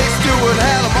 DK Stewart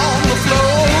had him on the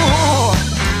floor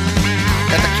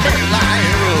at the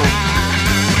Candlelight Room.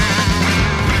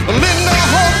 Linda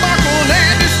Hornbuckle and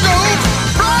Andy Stokes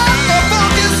rock the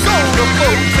funky soul to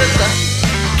folks at the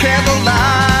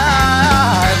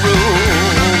Candlelight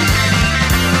Room.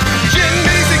 Jim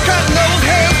Beasley cutting those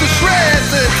hands to shreds.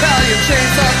 The Italian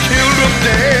chainsaw killed him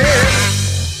dead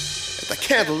at the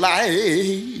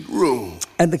Candlelight Room.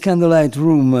 At the Candlelight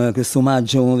Room, questo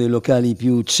omaggio a uno dei locali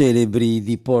più celebri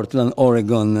di Portland,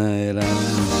 Oregon, era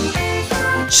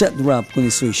Chad Rapp con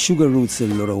i suoi Sugar Roots,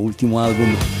 il loro ultimo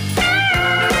album.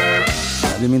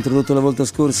 Abbiamo introdotto la volta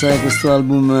scorsa questo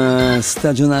album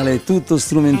stagionale, tutto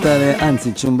strumentale,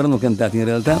 anzi c'è un brano cantato in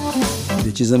realtà,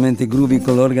 decisamente groovy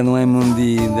con l'organo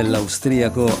Hammond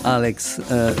dell'austriaco Alex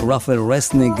Raphael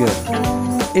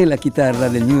Resnick. e la chitarra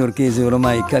del newyorkese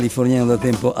ormai californiano da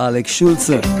tempo Alex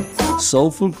Schultz.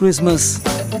 Soulful Christmas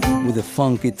with a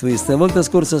funky twist. La volta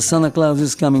scorsa Santa Claus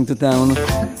is Coming to Town,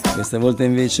 questa volta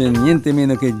invece niente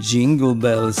meno che Jingle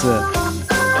Bells,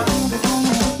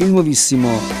 il nuovissimo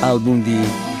album di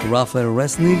Roberto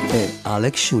Rossi e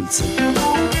Alex Schultz.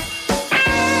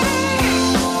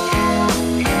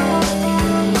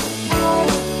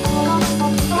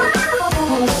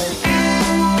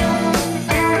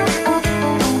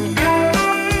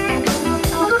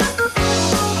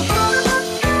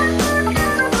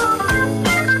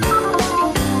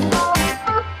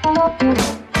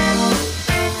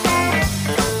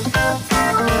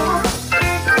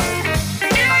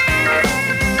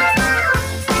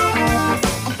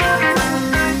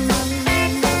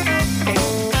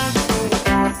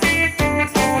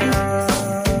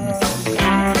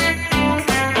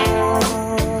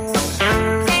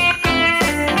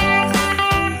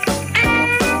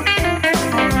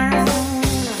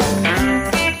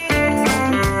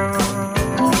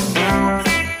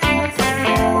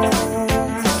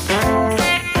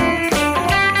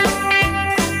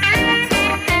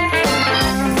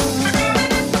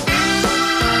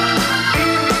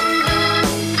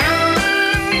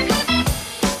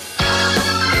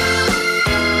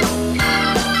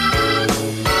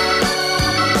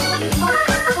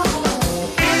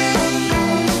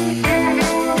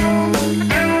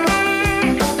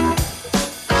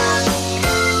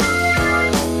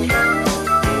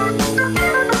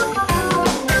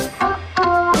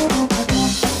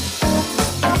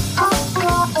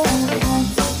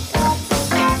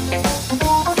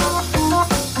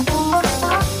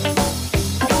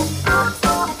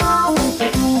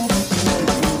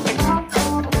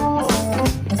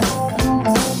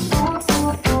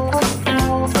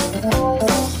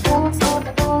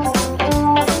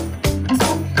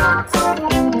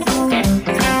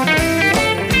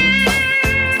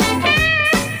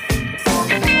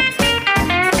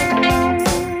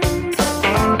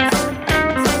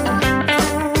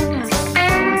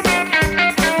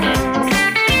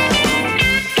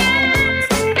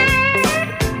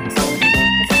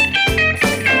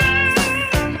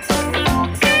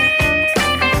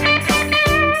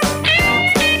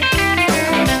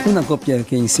 Una coppia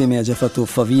che insieme ha già fatto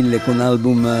faville con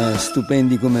album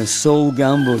stupendi come Soul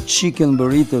Gumbo, Chicken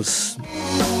Burritos,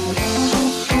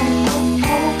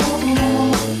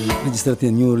 registrati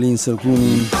a New Orleans,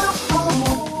 alcuni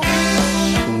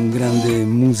con grande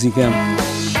musica.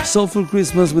 Soulful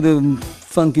Christmas with a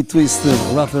funky twist,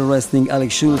 Rougher Wrestling,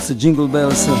 Alex Schultz, Jingle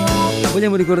Bells.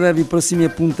 Vogliamo ricordarvi i prossimi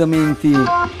appuntamenti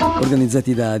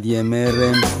organizzati da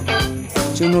ADMR.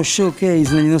 C'è uno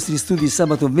showcase negli nostri studi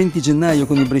sabato 20 gennaio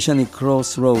con i bresciani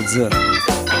Crossroads.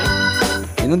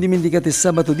 E non dimenticate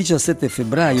sabato 17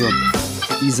 febbraio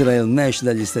Israel Nash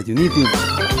dagli Stati Uniti,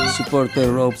 supporter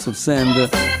Ropes of Sand,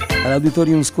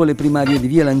 all'Auditorium Scuole Primarie di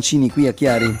Via Lancini qui a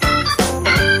Chiari.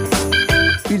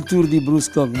 Il tour di Bruce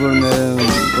Cockburn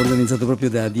organizzato proprio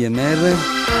da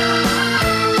ADMR.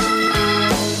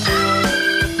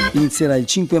 Inizierà il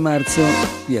 5 marzo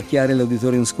qui a Chiari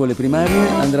all'Auditorium Scuole Primarie,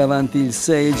 andrà avanti il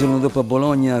 6, il giorno dopo a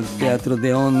Bologna al Teatro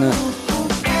Deon,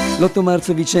 l'8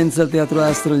 marzo a Vicenza al Teatro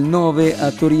Astro, il 9 a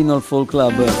Torino al Folk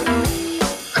Club.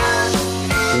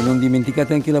 E non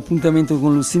dimenticate anche l'appuntamento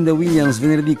con Lucinda Williams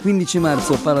venerdì 15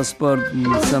 marzo a Palasport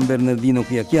San Bernardino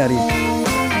qui a Chiari.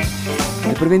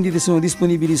 Le prevendite sono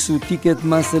disponibili su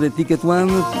Ticketmaster e Ticket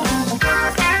One.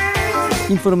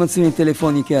 Informazioni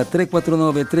telefoniche a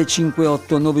 349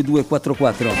 358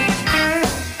 9244.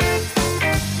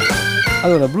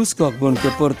 Allora, Bruce Cockburn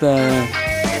che porta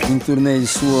in tournée il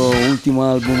suo ultimo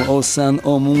album O Sun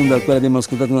O Moon, dal quale abbiamo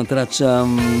ascoltato una traccia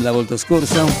la volta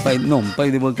scorsa, un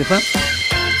paio di volte fa.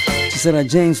 Ci sarà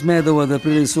James Meadow ad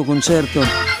aprire il suo concerto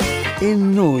e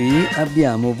noi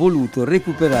abbiamo voluto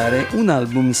recuperare un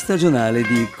album stagionale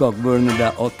di Cockburn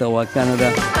da Ottawa,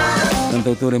 Canada.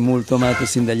 Cantautore molto amato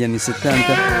sin dagli anni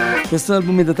 70. Questo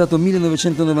album è datato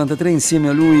 1993, insieme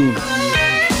a lui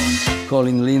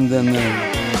Colin Linden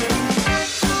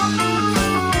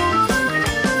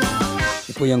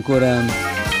e poi ancora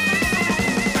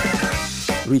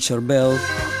Richard Bell.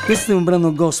 Questo è un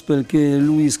brano gospel che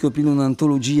lui scoprì in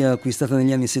un'antologia acquistata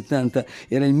negli anni 70,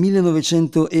 era il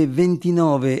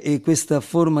 1929 e questa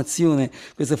formazione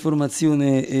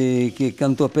che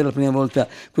cantò per la prima volta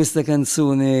questa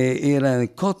canzone era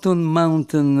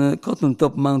Cotton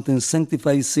Top Mountain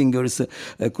Sanctified Singers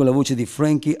con la voce di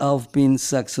Frankie Alpin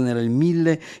Saxon, era il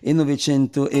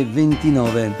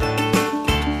 1929.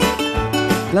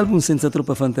 L'album senza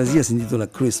troppa fantasia si intitola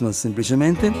Christmas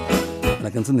semplicemente. La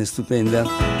canzone è stupenda.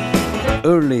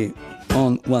 Early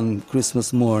on One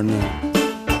Christmas Morn.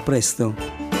 presto,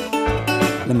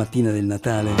 la mattina del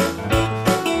Natale,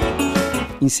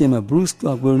 insieme a Bruce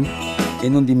Cockburn, e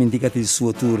non dimenticate il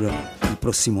suo tour il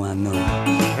prossimo anno.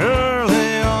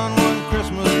 Early on one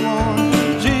Christmas morn,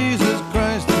 Jesus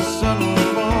Christ the Son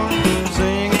was born,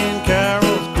 singing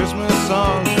carols, Christmas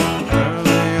songs.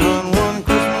 Early on one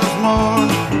Christmas morn,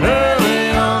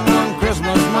 early on one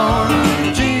Christmas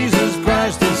morn, Jesus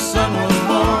Christ the Son was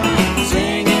born,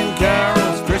 singing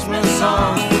carols, Christmas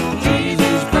songs.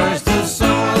 Jesus Christ the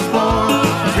Son was born.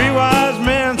 Three wise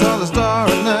men saw the star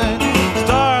at night,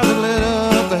 star that lit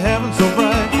up the heavens so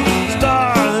bright,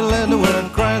 star that led to where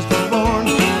Christ was born.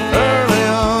 Early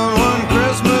on one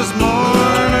Christmas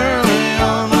morn, early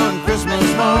on one Christmas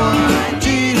morn,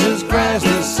 Jesus Christ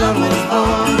the Son was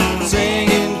born,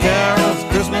 singing carols,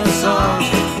 Christmas songs.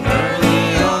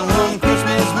 Early on one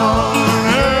Christmas morn,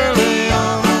 early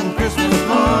on one Christmas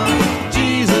morn,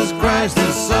 Jesus Christ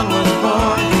the Son was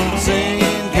born,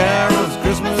 singing carols,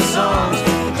 Christmas songs.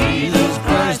 Jesus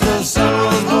Christ the Son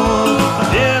was born.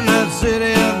 In that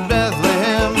city of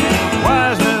Bethlehem,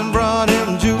 wise men brought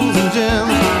him jewels and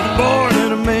gems, born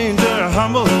in a manger,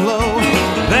 humble and low.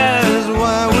 That is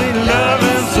why we love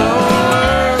him so.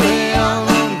 Early on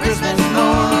one Christmas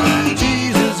morn,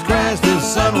 Jesus Christ the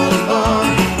Son was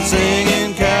born,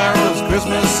 singing carols,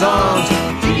 Christmas songs.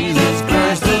 Jesus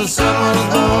Christ the Son was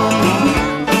born.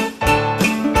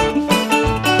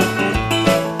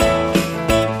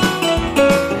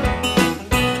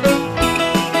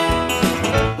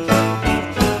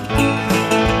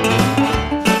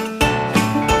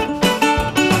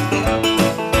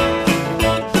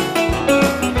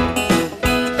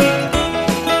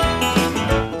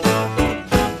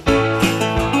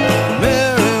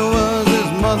 Mary was his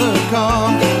mother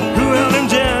calm, who held him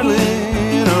gently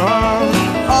in her arms.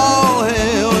 All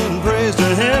hail and praise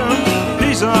to him,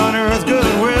 peace on earth,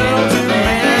 goodwill to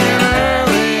men.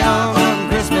 Early on one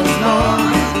Christmas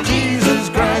morn, Jesus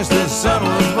Christ the Son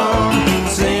was born,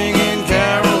 singing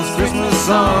carols, Christmas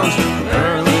songs.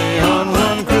 Early on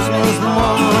one Christmas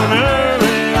morn,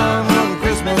 early on one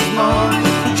Christmas morn,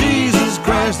 Jesus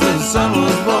Christ the Son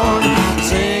was born,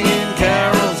 singing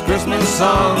carols, Christmas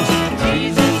songs.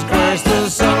 Jesus Christ the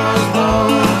Son was born.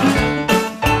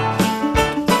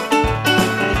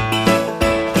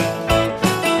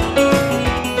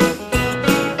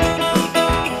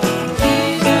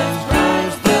 Jesus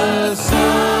Christ the Son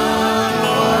was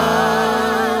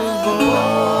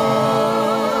born.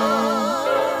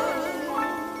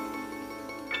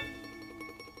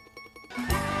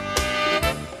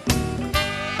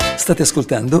 State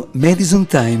ascoltando Madison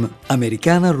Time,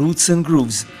 Americana Roots and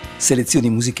Grooves, selezioni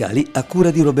musicali a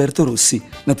cura di Roberto Rossi,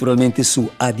 naturalmente su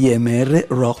ADMR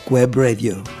Rock Web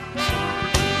Radio.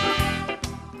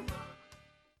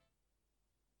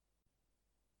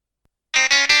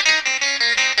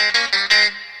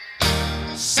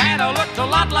 Santa looked a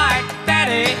lot like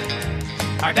Daddy.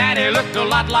 Our Daddy looked a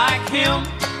lot like him.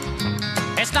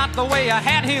 It's not the way I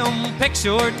had him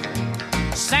pictured.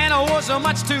 Santa was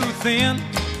much too thin.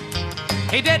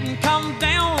 He didn't come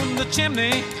down the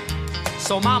chimney,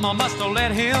 so Mama must have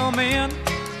let him in.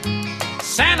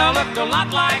 Santa looked a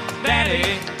lot like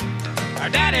Daddy. Our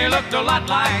Daddy looked a lot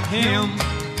like him.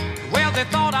 Well, they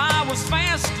thought I was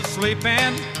fast asleep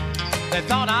and they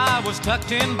thought I was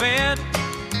tucked in bed.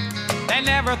 They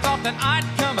never thought that I'd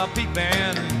come a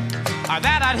peeping or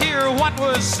that I'd hear what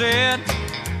was said.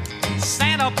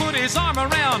 Santa put his arm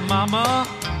around Mama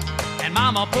and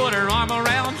Mama put her arm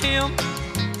around him.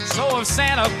 So if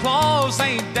Santa Claus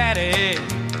ain't Daddy,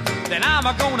 then I'm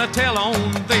gonna tell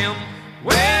on them.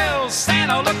 Well,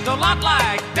 Santa looked a lot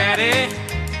like Daddy.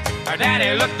 Our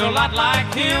Daddy looked a lot like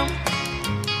him.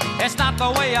 It's not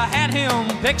the way I had him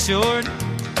pictured.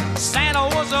 Santa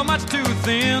was much too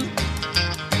thin.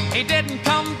 He didn't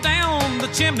come down the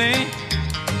chimney,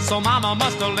 so Mama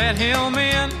must have let him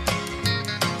in.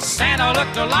 Santa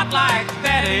looked a lot like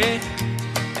Daddy.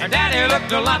 Our Daddy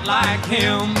looked a lot like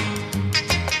him.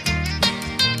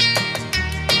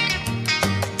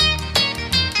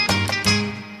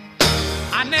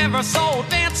 I never saw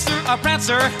Dancer or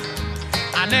Prancer.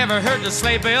 I never heard the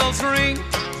sleigh bells ring.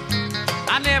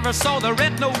 I never saw the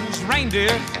red-nosed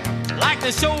reindeer like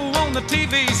they show on the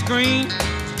TV screen.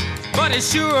 But it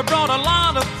sure brought a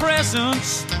lot of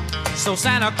presents, so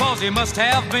Santa Claus he must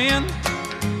have been.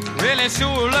 Really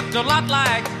sure looked a lot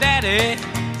like Daddy,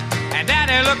 and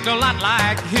Daddy looked a lot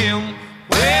like him.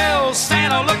 Well,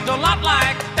 Santa looked a lot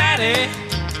like Daddy.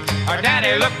 Our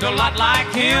Daddy looked a lot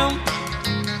like him.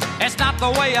 It's not the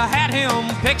way I had him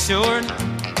pictured.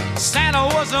 Santa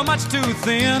was much too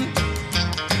thin.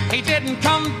 He didn't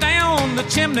come down the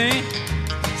chimney,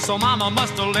 so Mama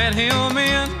must have let him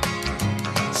in.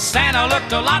 Santa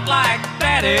looked a lot like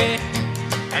Daddy,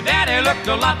 and Daddy looked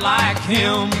a lot like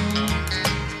him.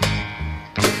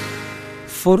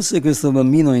 Forse questo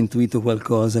bambino ha intuito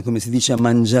qualcosa, come si dice, ha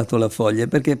mangiato la foglia,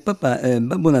 perché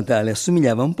Babbo Natale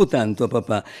assomigliava un po' tanto a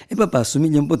papà e papà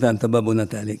assomiglia un po' tanto a Babbo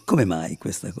Natale. Come mai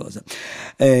questa cosa?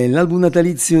 L'album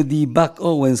natalizio di Buck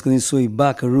Owens con i suoi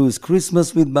Buckaroos,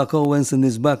 Christmas with Buck Owens and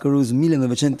his Buckaroos,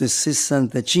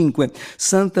 1965.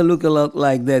 Santa Look a Lot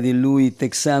Like Daddy, lui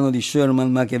texano di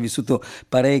Sherman, ma che ha vissuto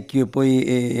parecchio e poi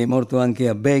è morto anche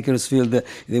a Bakersfield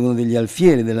ed è uno degli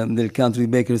alfieri del country di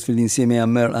Bakersfield insieme a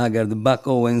Merle Haggard. Buck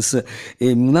Owens.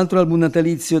 E un altro album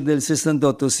natalizio del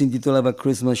 68 si intitolava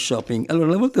Christmas Shopping. Allora,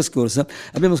 la volta scorsa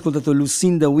abbiamo ascoltato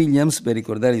Lucinda Williams per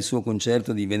ricordare il suo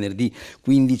concerto di venerdì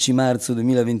 15 marzo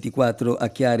 2024 a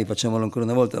Chiari, facciamolo ancora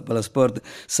una volta, a Palasport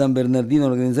San Bernardino,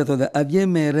 organizzato da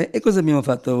ADMR. E cosa abbiamo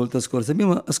fatto la volta scorsa?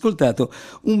 Abbiamo ascoltato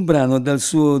un brano dal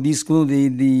suo disco, uno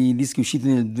dei dischi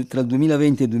usciti tra il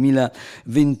 2020 e il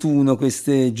 2021,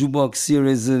 queste Jukebox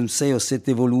Series, 6 o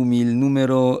 7 volumi, il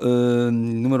numero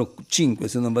 5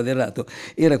 se non vado errato,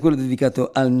 era quello dedicato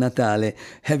al Natale,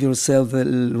 Have Yourself a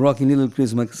Rockin' Little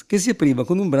Christmas, che si apriva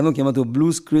con un brano chiamato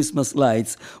Blues Christmas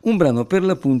Lights, un brano per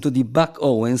l'appunto di Buck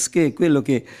Owens, che è quello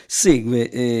che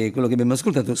segue quello che abbiamo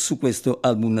ascoltato su questo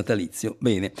album natalizio.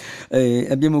 Bene,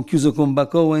 abbiamo chiuso con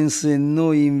Buck Owens,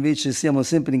 noi invece siamo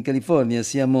sempre in California,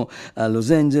 siamo a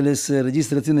Los Angeles,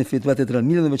 registrazioni effettuate tra il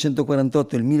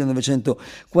 1948 e il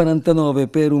 1949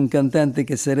 per un cantante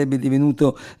che sarebbe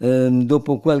divenuto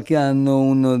dopo qualche anno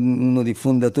uno dei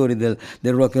fondatori del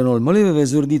rock and roll. Ma lui aveva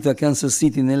esordito a Kansas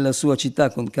City, nella sua città,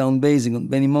 con Count Basie, con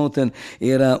Benny Moten.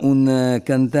 Era un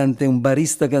cantante, un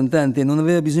barista cantante, non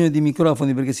aveva bisogno di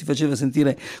microfoni perché si faceva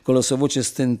sentire con la sua voce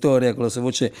stentorea, con la sua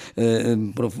voce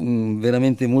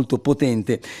veramente molto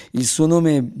potente. Il suo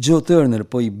nome è Joe Turner,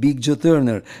 poi Big Joe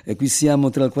Turner, e qui siamo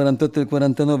tra il 48 e il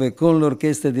 49 con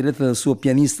l'orchestra diretta dal suo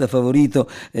pianista favorito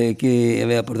che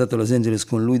aveva portato a Los Angeles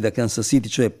con lui da Kansas City,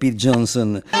 cioè Pete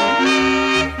Johnson.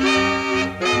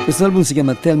 Questo album si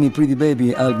chiama Tell Me Pretty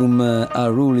Baby, album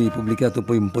Unruly, pubblicato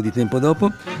poi un po' di tempo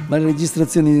dopo, ma le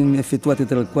registrazioni effettuate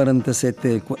tra il 48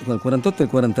 e il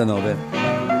 49.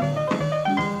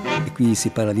 E qui si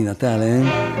parla di Natale,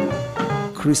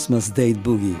 Christmas Day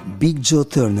Boogie, Big Joe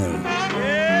Turner.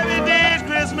 Every day's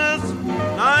Christmas,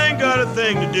 I ain't got a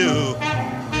thing to do.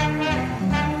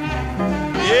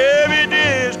 Every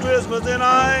day's Christmas and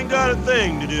I ain't got a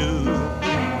thing to do.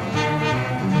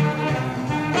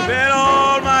 Spend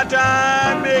all my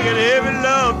time making heavy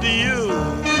love to you.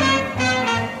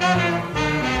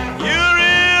 You're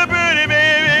real pretty,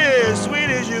 baby, as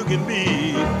sweet as you can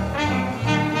be.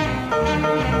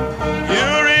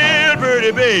 You're real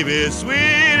pretty, baby, as sweet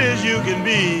as you can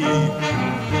be.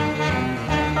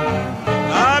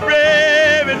 I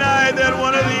pray every night that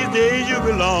one of these days you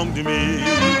belong to me.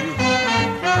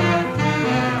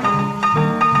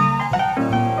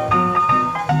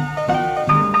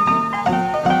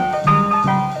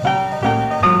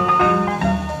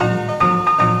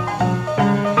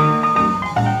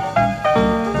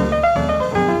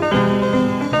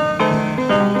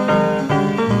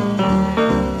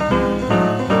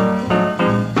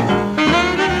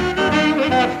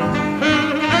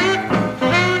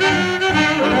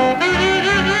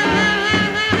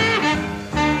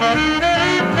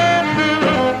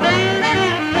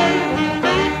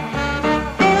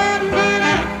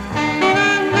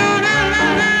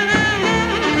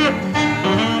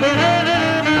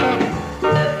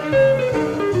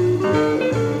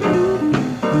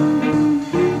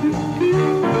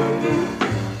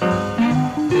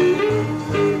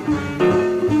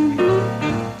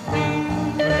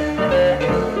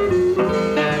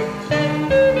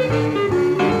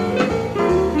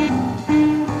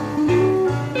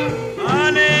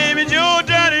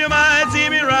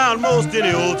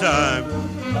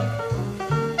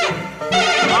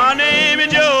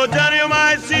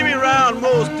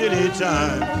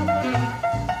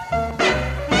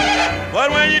 But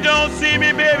when you don't see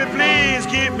me, baby, please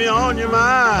keep me on your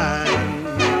mind.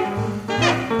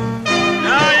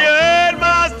 Now you heard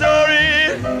my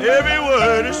story, every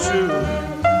word is true.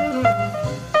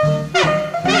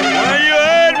 When you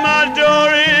heard my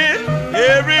story,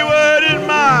 every word is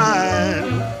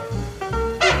mine.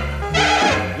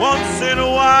 Once in a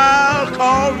while,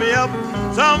 call me up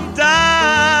sometime.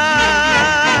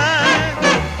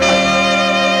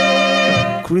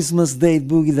 Christmas Date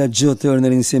Boogie da Joe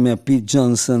Turner insieme a Pete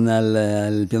Johnson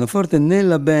al pianoforte.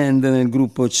 Nella band, nel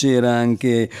gruppo, c'era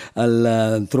anche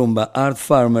alla tromba Art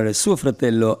Farmer e suo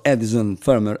fratello Edison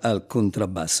Farmer al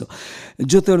contrabbasso.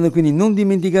 Joe Turner, quindi non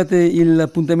dimenticate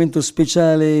l'appuntamento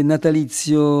speciale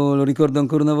natalizio, lo ricordo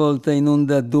ancora una volta, in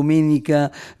onda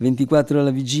domenica 24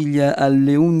 alla vigilia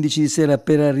alle 11 di sera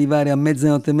per arrivare a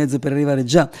mezzanotte e mezza, per arrivare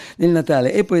già nel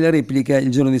Natale, e poi la replica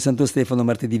il giorno di Santo Stefano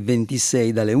martedì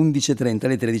 26 dalle 11.30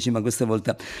 alle 13, ma questa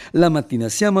volta la mattina.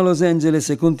 Siamo a Los Angeles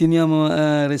e continuiamo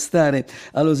a restare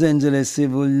a Los Angeles e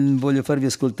voglio farvi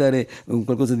ascoltare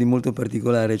qualcosa di molto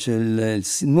particolare, cioè il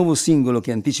nuovo singolo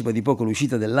che anticipa di poco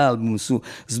l'uscita dell'album su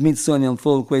Smithsonian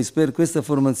Folkways per questa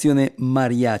formazione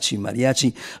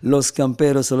mariachi Los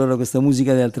Camperos. Allora, questa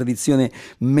musica della tradizione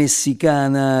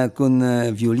messicana con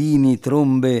violini,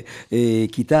 trombe,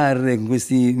 chitarre, con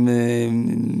questi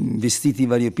vestiti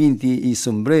variopinti, i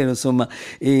sombrero, insomma,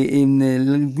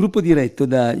 il gruppo diretto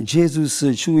da Jesus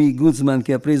Chuy Guzman,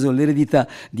 che ha preso l'eredità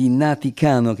di Nati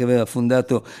Cano, che aveva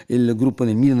fondato il gruppo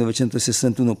nel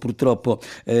 1961. Purtroppo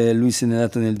lui se n'è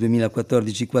andato nel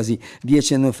 2014, quasi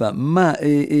 10 anni fa, ma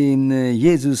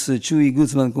Jesus Chuy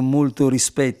Guzman, con molto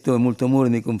rispetto e molto amore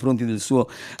nei confronti del suo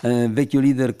vecchio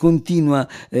leader, continua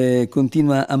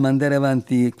a mandare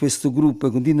avanti questo gruppo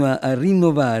e continua a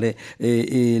rinnovare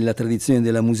la tradizione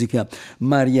della musica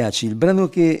mariachi. Il brano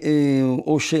che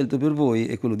ho scelto per voi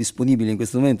è quello disponibile in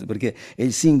questo momento, perché è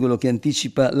il singolo che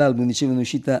anticipa l'album, dicevo, in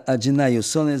uscita a gennaio,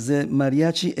 Sones de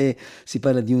Mariachi, e si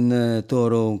parla di un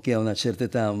toro che ha una certa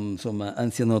età, insomma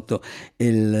anzianotto.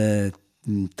 Il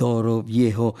toro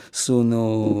viejo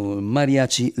sono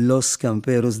mariachi Los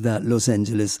Camperos da Los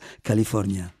Angeles,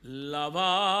 California. La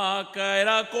vaca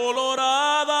era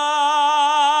colorada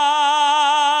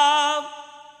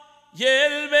y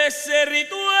el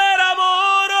becerrito era moro.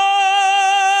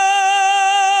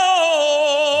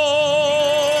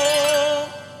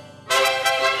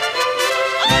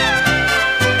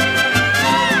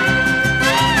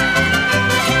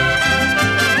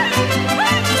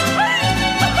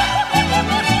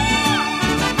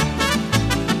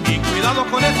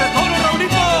 Con ese toro,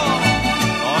 Raulito,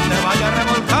 no te vaya a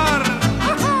revolcar.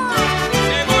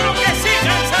 Seguro que sí,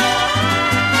 cansado.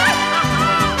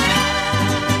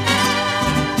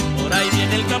 Por ahí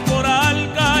viene el caporal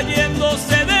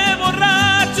cayéndose de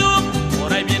borracho.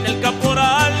 Por ahí viene el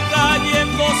caporal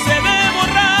cayéndose de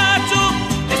borracho.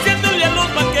 Diciéndole a los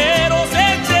vaqueros,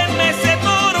 échenme ese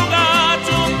toro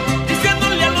gacho.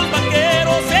 Diciéndole a los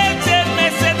vaqueros, échenme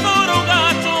ese toro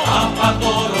gacho. Pa'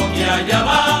 toro que allá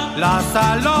va.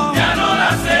 Lázalo, Ya no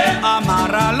la sé,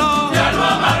 amárralo, ya lo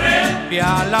amarré,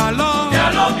 piálalo,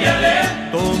 ya lo pielé,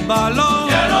 túmbalo,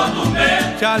 ya lo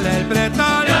tumbé, chale el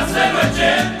pretal, ya se lo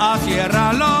eché,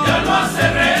 aciérralo, ya lo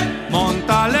acerré,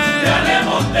 montale, ya le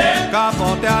monté,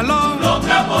 capotealo, lo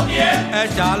capoteé,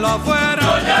 échalo fuera,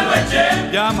 yo ya lo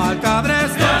eché, llama al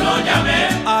cabresto, ya lo llamé,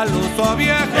 al uso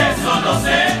viejo, eso no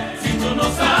sé, si tú no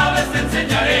sabes te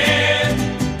enseñaré.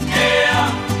 Ea,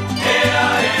 ea,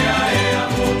 ea, ea,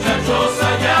 muchachos,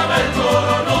 allá va el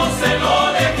toro, no se lo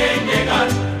dejen llegar,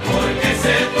 porque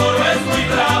ese toro es muy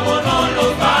bravo, no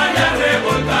los vaya a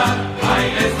revolcar. Ahí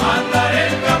les mandaré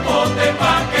el capote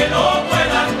pa' que lo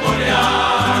puedan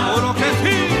torear. seguro que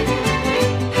sí.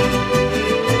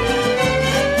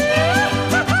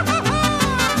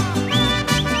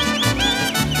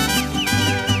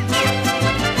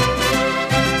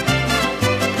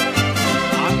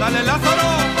 Ándale, Lázaro,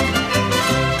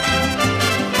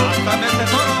 ándale ese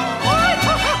toro.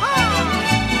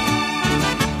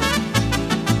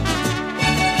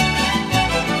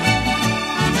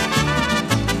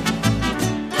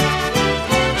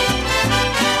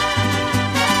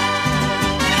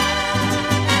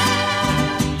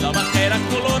 La vaca era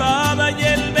colorada y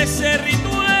el becerrito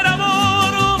era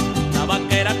moro. La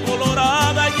vaca era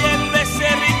colorada y el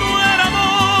becerrito era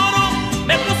moro.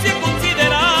 Me puse a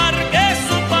considerar que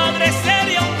su padre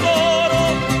sería un toro.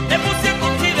 Me puse a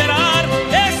considerar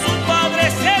que su padre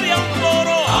sería un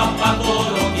toro. Pa'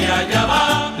 toro que allá va,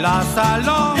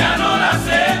 Lázalo, ya no la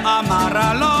sé,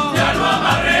 amárralo, ya lo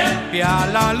amarré,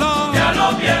 piálalo, ya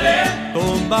lo pielé,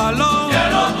 túmbalo, ya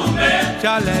lo tumbé,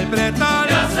 chale el pretal,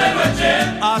 ya se lo eché,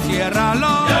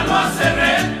 aciérralo, ya lo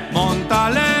acerré,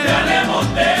 montale, ya le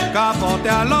monté,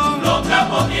 capotealo, lo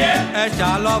capoteé,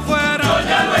 échalo fuera, yo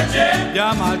ya lo eché,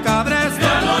 llama al cabresto,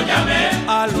 ya lo llamé,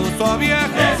 al uso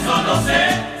viejo, eso no sé,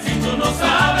 si tú no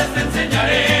sabes te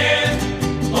enseñaré.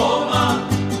 Toma,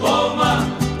 toma,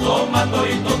 toma,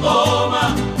 torito,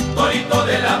 toma, torito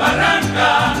de la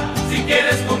barranca, si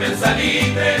quieres comer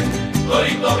salitre,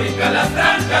 torito brinca las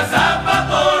trancas, a pa'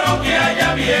 toro que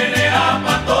allá viene, a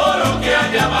pa' toro que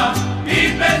allá va,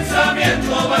 y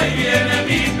pensamiento va y viene,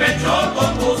 mi pecho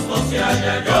con gusto se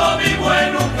halla. Yo vivo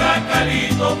en un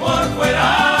cacalito por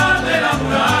fuera de la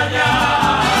muralla.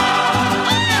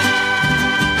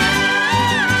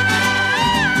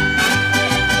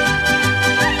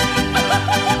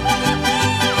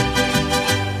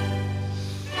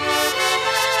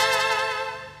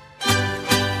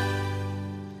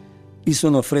 Il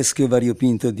suono fresco e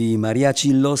variopinto di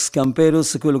Mariachi Los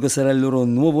Camperos, quello che sarà il loro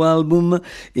nuovo album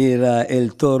era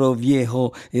El Toro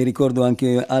Viejo, e ricordo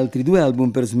anche altri due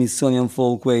album per Smithsonian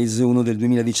Folkways, uno del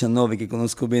 2019 che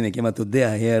conosco bene chiamato De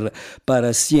Ayer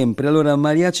para Siempre. Allora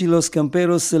Mariachi Los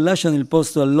Camperos lasciano il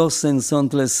posto a Los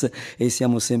Ensontles e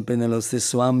siamo sempre nello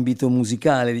stesso ambito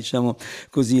musicale, diciamo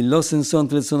così. Los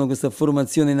Ensontles sono questa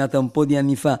formazione nata un po' di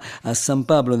anni fa a San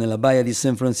Pablo nella baia di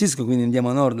San Francisco, quindi andiamo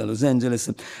a nord, a Los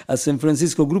Angeles, a San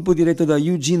Francisco, gruppo diretto da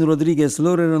Eugene Rodriguez.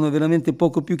 Loro erano veramente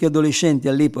poco più che adolescenti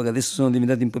all'epoca, adesso sono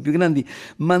diventati un po' più grandi,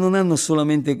 ma non hanno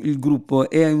solamente il gruppo,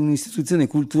 è un'istituzione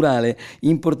culturale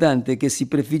importante che si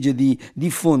prefigge di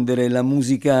diffondere la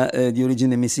musica di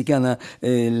origine messicana,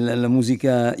 la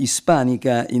musica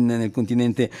ispanica nel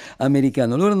continente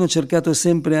americano. Loro hanno cercato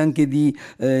sempre anche di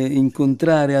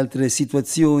incontrare altre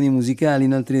situazioni musicali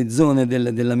in altre zone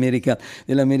dell'America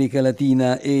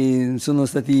Latina, e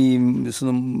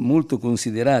sono molto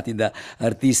considerati da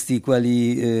artisti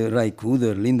quali Ry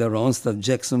Cooder, Linda Ronstadt,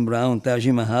 Jackson Brown, Taj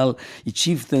Mahal, i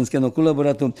Chieftains, che hanno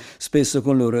collaborato spesso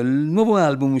con loro. Il nuovo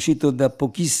album, uscito da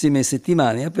pochissime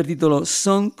settimane, ha per titolo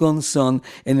Son con Son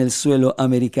e nel suelo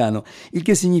americano, il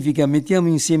che significa mettiamo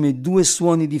insieme due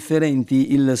suoni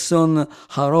differenti, il son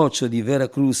jarocho di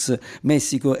Veracruz,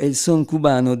 Messico, e il son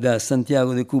cubano da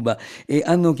Santiago de Cuba, e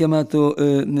hanno chiamato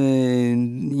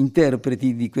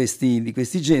interpreti di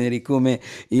questi generi come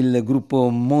il gruppo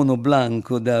Mono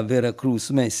Blanco da Veracruz,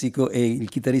 Messico, e il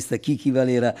chitarrista Kiki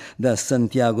Valera da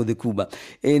Santiago de Cuba.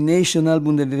 E ne esce un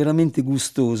album veramente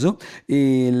gustoso,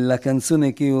 e la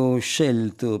canzone che ho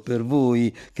scelto per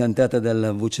voi, cantata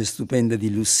dalla voce stupenda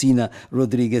di Lucina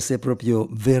Rodriguez, è proprio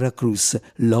Veracruz,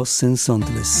 Los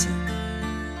Ensontles.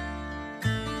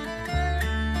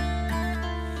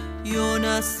 Yo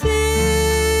nací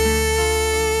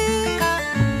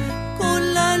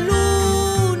con la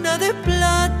luna de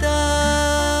plata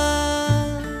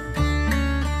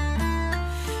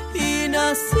y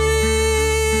nací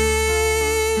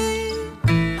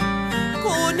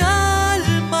con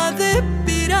alma de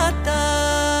pirata.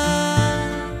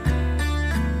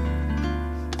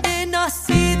 He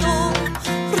nacido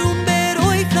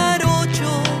rumbero y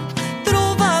jarocho,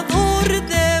 trovador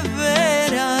de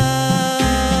veras,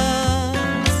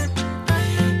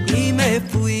 y me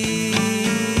fui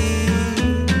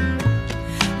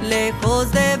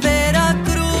lejos de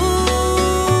Veracruz.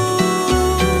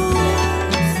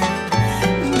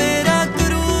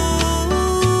 Veracruz,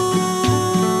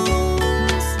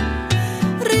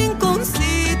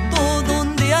 rinconcito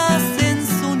donde hacen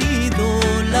su nido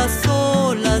las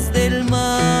olas del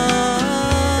mar.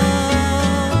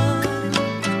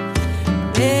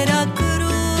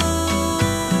 Veracruz,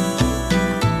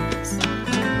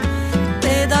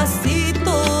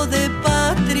 pedacito de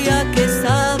patria que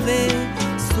sabe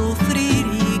sufrir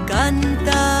y cantar.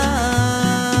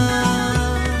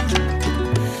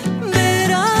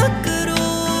 Veracruz,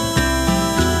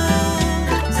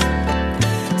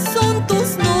 son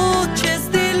tus noches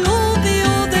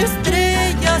diluvio de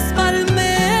estrellas,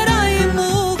 palmera y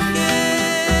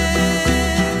mujer.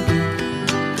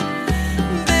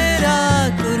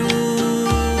 Veracruz,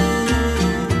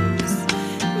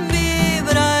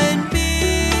 vibra en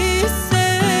mi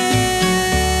ser.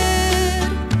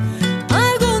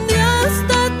 Algún día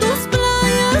hasta tus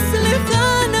playas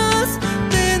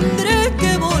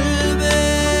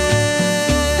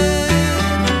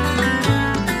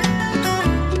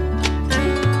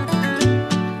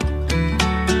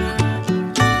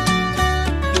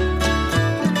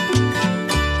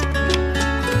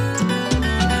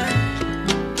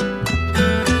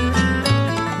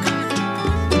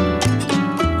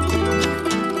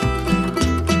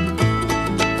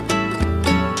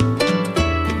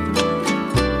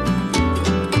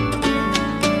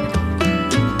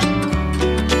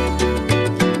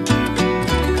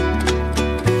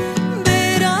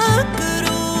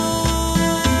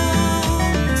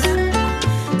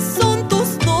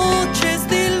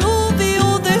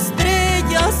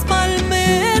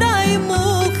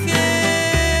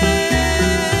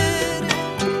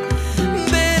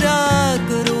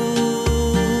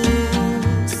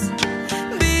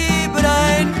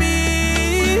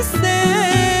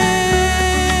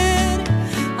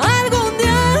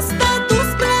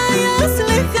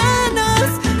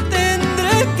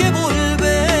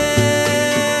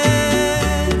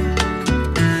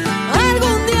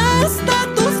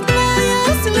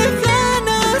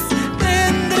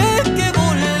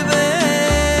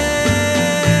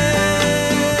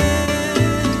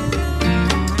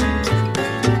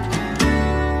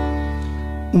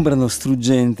Un brano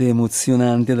struggente,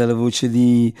 emozionante dalla voce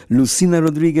di Lucina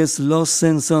Rodriguez, Los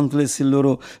Angeles, il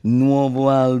loro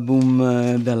nuovo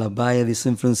album dalla Baia di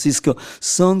San Francisco,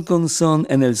 Son con Son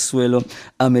e nel suelo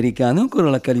americano.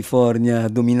 Ancora la California a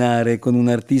dominare con un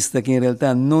artista che in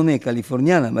realtà non è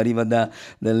californiana ma arriva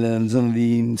dalla zona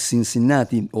di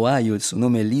Cincinnati, Ohio. Il suo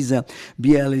nome è Lisa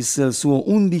Bielis, il suo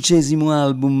 11°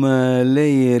 album.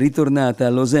 Lei è ritornata a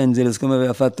Los Angeles come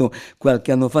aveva fatto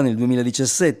qualche anno fa nel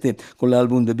 2017 con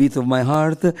l'album The Beat of My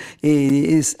Heart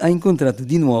e ha incontrato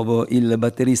di nuovo il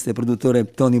batterista e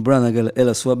produttore Tony Branagal e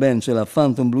la sua band, cioè la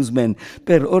Phantom Blues Band,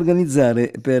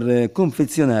 per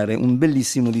confezionare un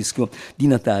bellissimo disco di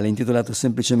Natale intitolato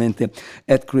semplicemente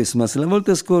At Christmas. La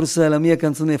volta scorsa la mia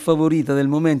canzone favorita del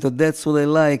momento, That's What I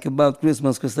Like About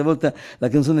Christmas, questa volta la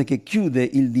canzone che chiude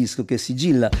il disco, che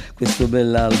sigilla questo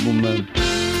bell'album.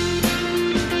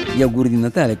 Gli auguri di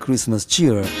Natale, Christmas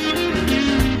Cheer.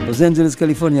 Los Angeles,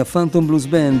 California, Phantom Blues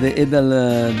Band, e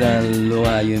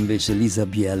dall'Ohio invece Lisa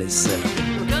Bielis.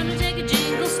 We're gonna take a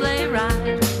jingle sleigh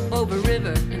ride over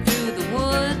river and through the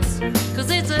woods, 'cause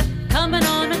it's a coming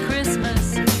on a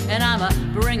Christmas and I'm a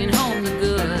bringing home the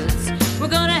goods. We're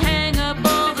gonna hang up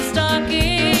all the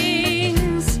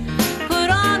stockings, put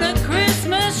on a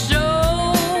Christmas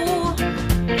show.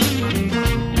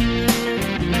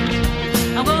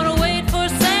 I'm gonna wait for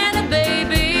Santa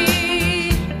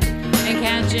baby and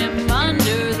catch him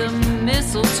under the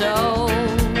mistletoe.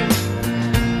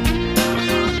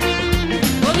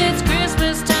 Well, it's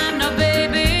Christmas time now,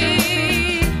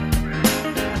 baby.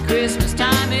 Christmas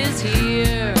time is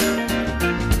here.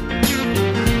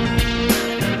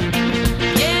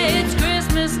 Yeah, it's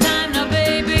Christmas time now,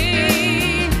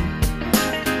 baby.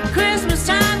 Christmas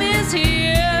time is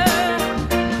here.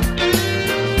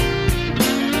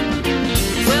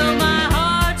 Well, my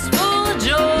heart's full of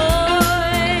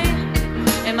joy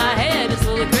and my head is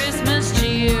full of Christmas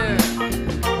cheer.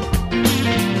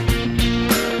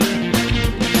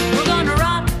 We're gonna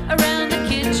rock around the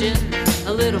kitchen,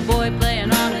 a little boy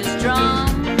playing on his drum.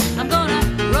 I'm gonna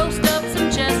roast up some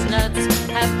chestnuts,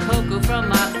 have cocoa from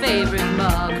my favorite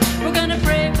mug. We're gonna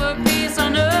pray for peace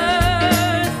on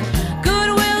earth,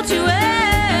 goodwill to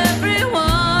everyone.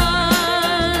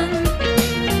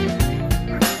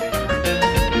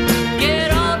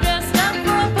 Get all dressed up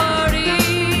for a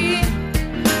party,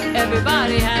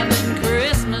 everybody having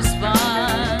Christmas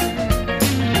fun.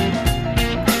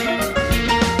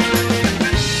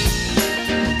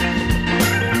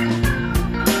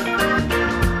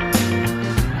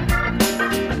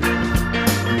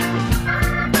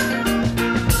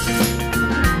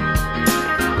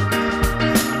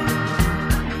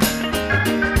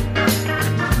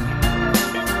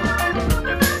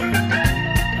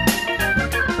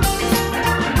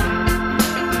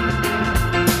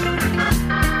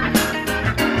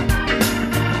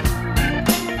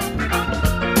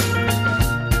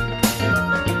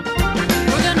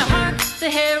 We're gonna hark the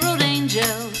herald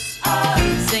angels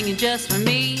singing just for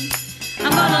me.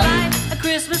 I'm gonna light a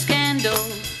Christmas candle,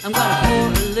 I'm gonna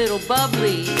pour a little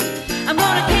bubbly. I'm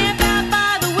gonna camp out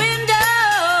by the window,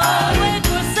 wait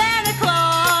for Santa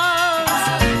Claus.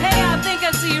 Hey, I think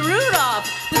I see Rudolph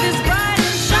with his bright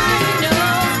and shiny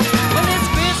nose. Well, it's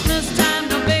Christmas time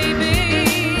now,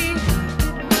 baby.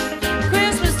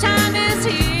 Christmas time is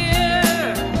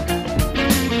here.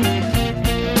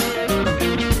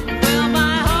 Well,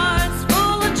 my heart's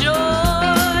full of joy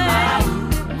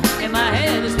and my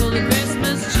head is full of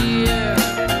Christmas cheer.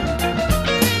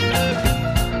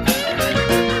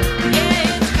 Yeah,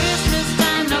 it's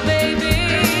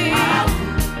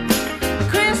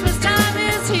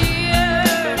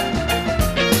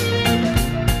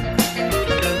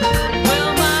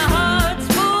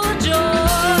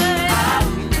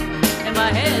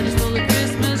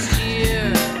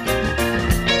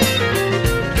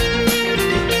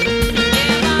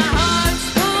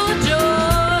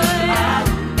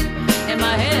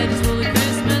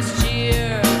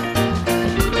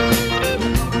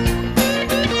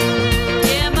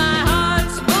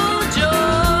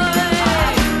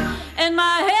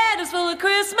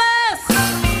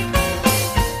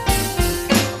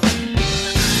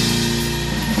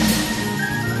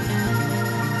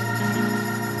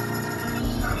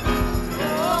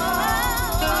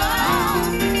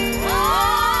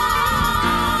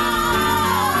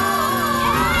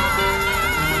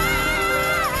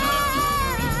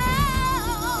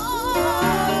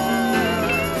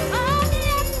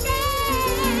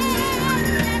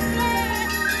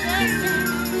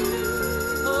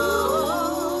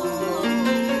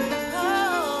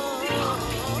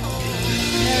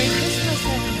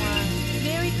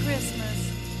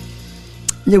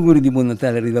Gli auguri di buon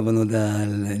Natale arrivavano da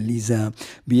Lisa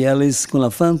Bielis con la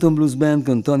Phantom Blues Band,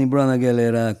 con Tony Brunagel.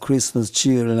 Era Christmas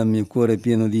Cheer, il mio cuore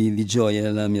pieno di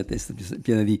gioia, la mia testa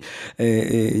piena di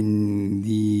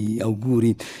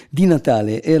auguri di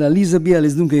Natale. Era Lisa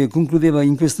Bielis, dunque, che concludeva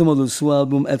in questo modo il suo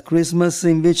album At Christmas,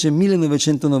 invece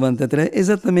 1993,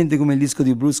 esattamente come il disco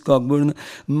di Bruce Cockburn,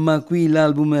 ma qui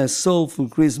l'album è Soulful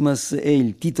Christmas e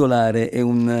il titolare è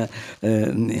un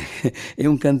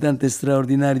cantante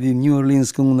straordinario di New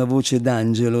Orleans con una voce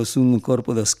d'angelo su un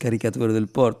corpo da scaricatore del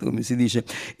porto, come si dice,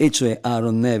 e cioè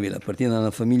Aaron Neville. Appartiene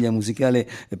alla famiglia musicale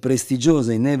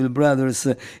prestigiosa, i Neville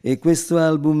Brothers, e questo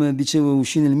album, dicevo,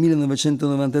 uscì nel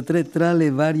 1993. Tra le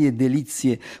varie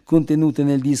delizie contenute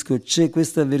nel disco c'è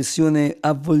questa versione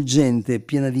avvolgente,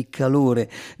 piena di calore,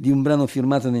 di un brano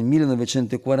firmato nel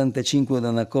 1945 da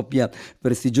una coppia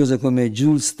prestigiosa come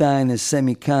Jules Stein e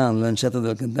Sammy Cahn, lanciato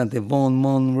dal cantante Von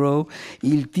Monroe.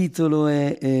 Il titolo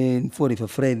è fuori fa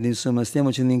freddo, insomma,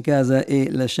 stiamocene in casa e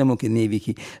lasciamo che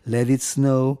nevichi. Let it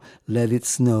snow, let it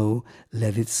snow,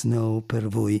 let it snow, per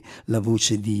voi la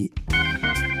voce di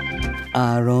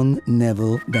Aaron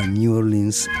Neville da New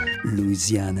Orleans,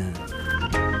 Louisiana.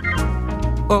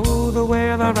 Oh, the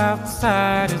weather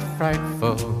outside is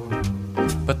frightful,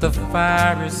 but the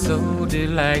fire is so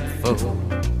delightful.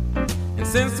 And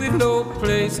since we've no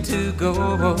place to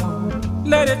go,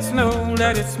 let it snow,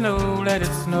 let it snow, let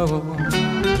it snow.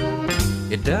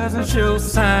 It doesn't show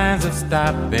signs of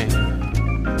stopping,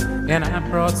 and I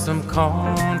brought some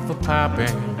corn for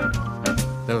popping.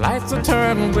 The lights are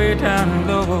turned way down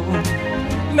low.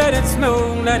 Let it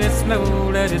snow, let it snow,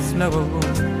 let it snow.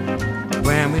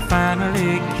 When we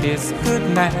finally kiss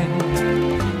goodnight,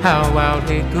 how I'll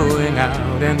hate going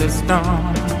out in the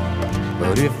storm.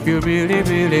 But if you really,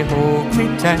 really hold me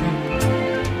tight,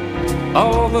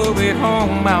 all the way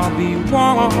home I'll be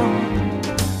warm.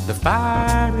 The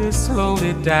fire is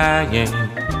slowly dying,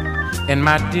 and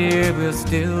my dear, we're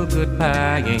still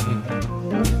goodbying.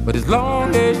 But as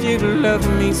long as you love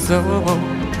me so,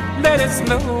 let it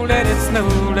snow, let it snow,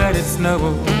 let it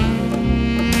snow.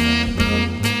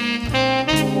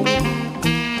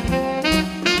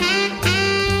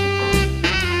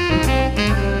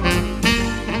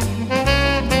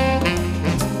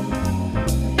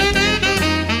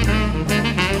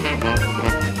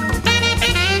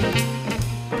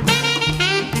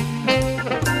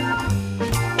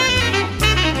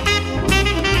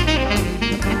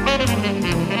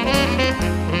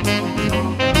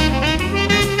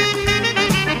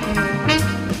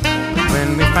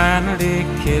 Finally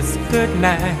kiss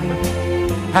goodnight,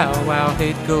 how I'll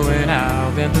hate going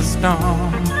out in the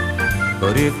storm.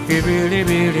 But if you really,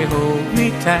 really hold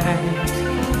me tight,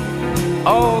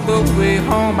 all the way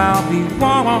home I'll be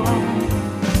warm.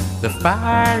 The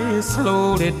fire is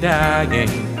slowly dying,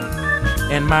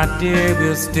 and my dear,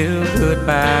 we're still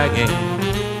goodbying.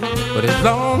 But as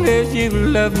long as you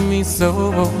love me so,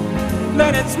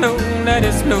 let it snow, let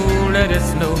it snow, let it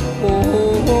snow.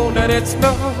 Oh, let it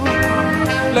snow.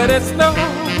 Let it snow,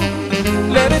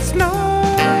 let it snow.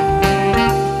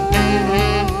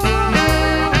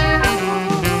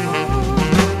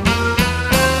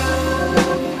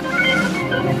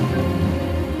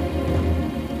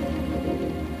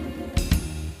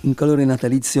 Un calore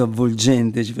natalizio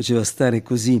avvolgente ci faceva stare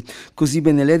così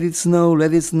bene. Let it snow,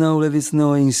 let it snow, let it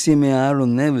snow. E insieme a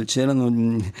Aaron Neville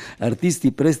c'erano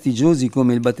artisti prestigiosi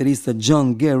come il batterista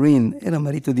John Guerin, era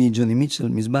marito di Joni Mitchell,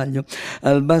 mi sbaglio,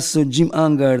 al basso Jim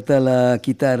Hungart, alla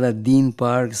chitarra Dean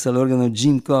Parks, all'organo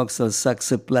Jim Cox, al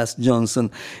sax Plas Johnson.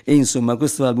 E insomma,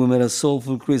 questo album era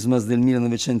Soulful Christmas del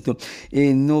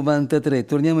 1993.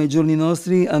 Torniamo ai giorni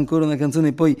nostri, ancora una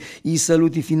canzone, poi i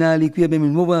saluti finali. Qui abbiamo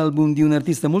il nuovo album di un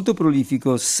artista molto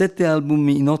prolifico, 7 album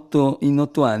in 8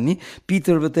 anni,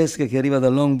 Peter Vetesca, che arriva da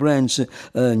Long Branch,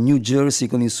 New Jersey,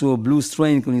 con il suo Blues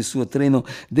Train, con il suo treno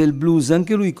del blues.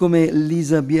 Anche lui, come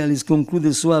Lisa Bielis, conclude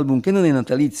il suo album, che non è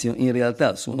natalizio in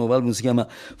realtà, il suo nuovo album si chiama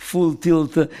Full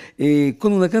Tilt, e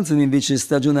con una canzone invece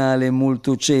stagionale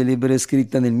molto celebre,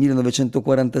 scritta nel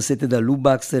 1947 da Lou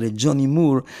Baxter e Johnny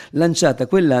Moore, lanciata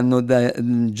quell'anno da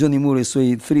Johnny Moore e i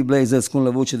suoi Three Blazers, con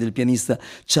la voce del pianista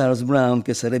Charles Brown,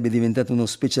 che sarebbe diventato uno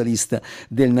specialista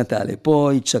del Natale.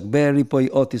 Poi Chuck Berry, poi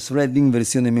Otis Redding,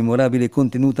 versione memorabile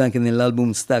contenuta anche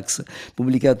nell'album Stax,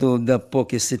 pubblicato da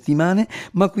poche settimane.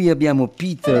 Ma qui abbiamo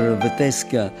Peter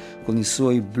Vetesca con i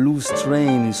suoi Blues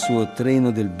Train, il suo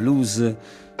treno del blues,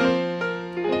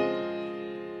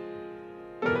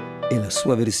 e la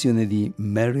sua versione di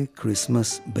Merry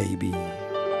Christmas Baby.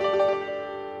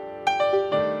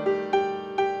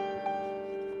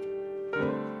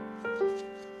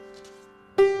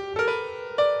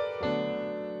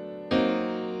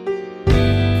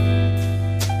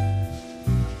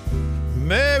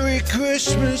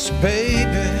 Christmas,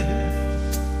 baby.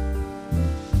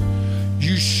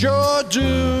 You sure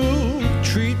do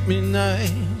treat me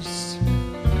nice.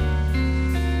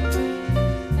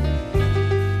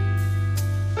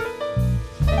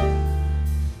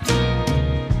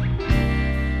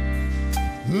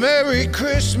 Merry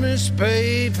Christmas,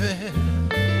 baby.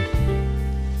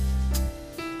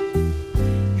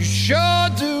 You sure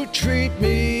do treat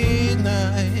me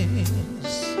nice.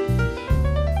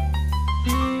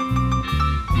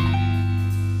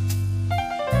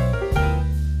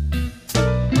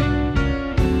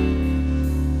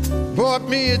 Bought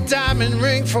me a diamond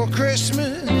ring for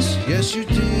Christmas, yes you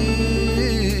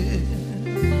did.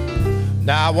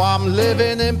 Now I'm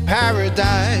living in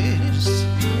paradise.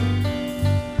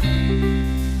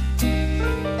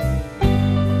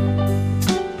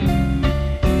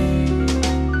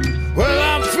 Well,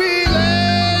 I'm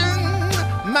feeling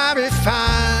mighty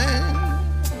fine.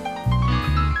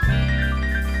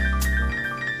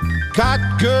 Got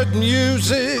good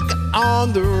music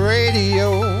on the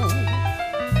radio.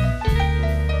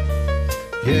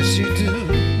 Yes, you do.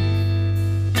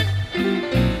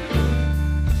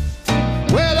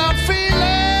 Well, I'm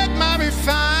feeling mighty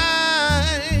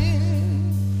fine.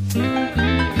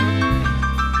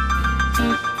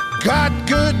 Got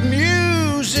good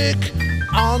music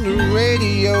on the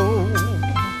radio.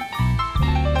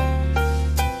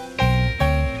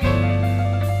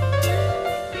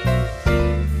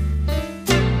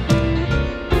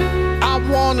 I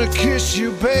wanna kiss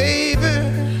you,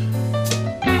 baby,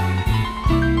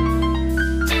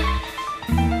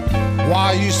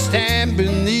 while you stand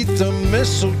beneath the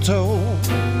mistletoe.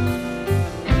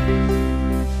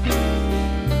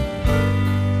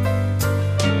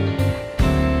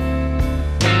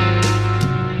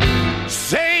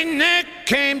 Saint Nick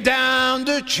came down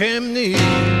the chimney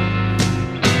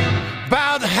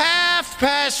about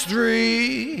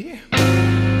 3:30.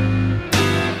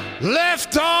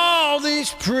 Left all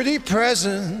these pretty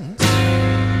presents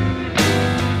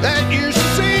that you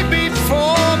see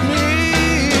before me.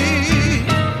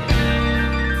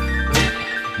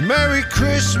 Merry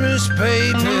Christmas,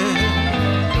 baby.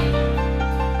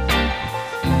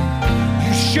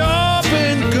 You sure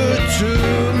been good to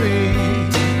me.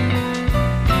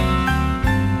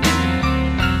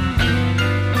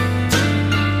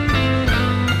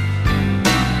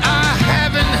 I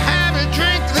haven't had a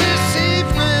drink this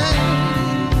evening,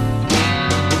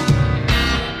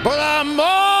 but I'm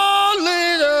all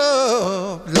lit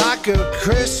up like a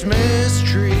Christmas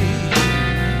tree.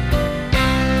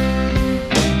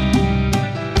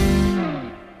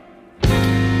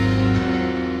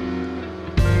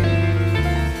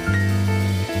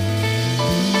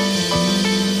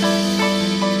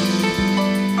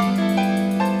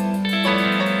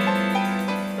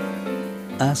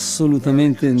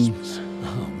 Assolutamente,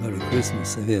 Merry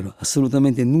Christmas, è vero,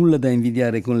 assolutamente nulla da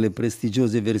invidiare con le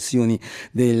prestigiose versioni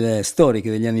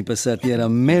storiche degli anni passati. Era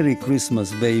Merry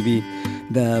Christmas Baby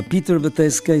da Peter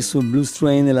Vetesca, il suo Blues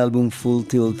Train e l'album Full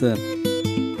Tilt.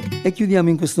 E chiudiamo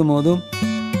in questo modo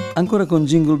ancora con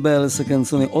Jingle Bells,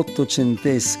 canzone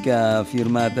ottocentesca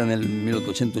firmata nel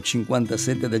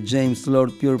 1857 da James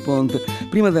Lord Pierpont,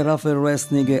 prima da Raphael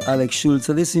Resnick e Alex Schultz,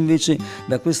 adesso invece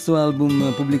da questo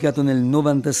album pubblicato nel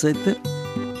 97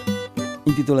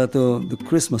 intitolato The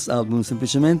Christmas Album,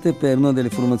 semplicemente, per una delle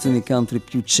formazioni country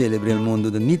più celebri al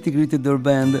mondo, The Nitty Gritty Dirt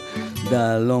Band,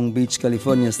 da Long Beach,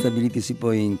 California, stabilitisi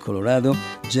poi in Colorado.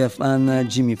 Jeff Hanna,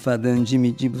 Jimmy Fadden,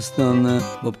 Jimmy Gibbston,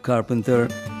 Bob Carpenter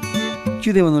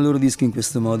chiudevano il loro disco in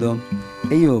questo modo,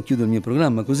 e io chiudo il mio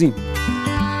programma così.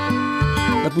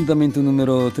 L'appuntamento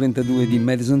numero 32 di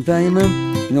Madison Time,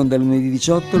 in onda lunedì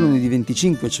 18, lunedì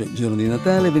 25, cioè il giorno di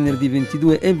Natale, venerdì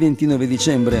 22 e 29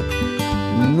 dicembre.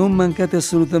 Non mancate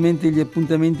assolutamente gli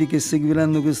appuntamenti che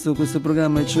seguiranno questo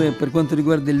programma, cioè per quanto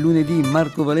riguarda il lunedì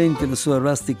Marco Valente e la sua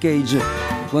Rusty Cage,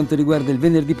 per quanto riguarda il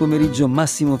venerdì pomeriggio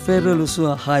Massimo Ferro e la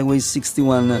sua Highway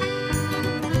 61.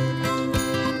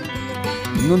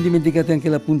 Non dimenticate anche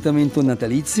l'appuntamento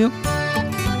natalizio,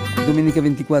 domenica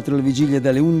 24 la vigilia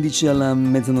dalle 11 alla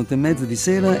mezzanotte e mezza di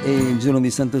sera e il giorno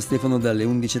di Santo Stefano dalle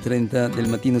 11:30 del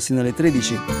mattino sino alle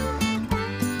 13.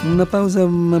 Una pausa,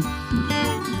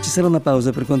 ci sarà una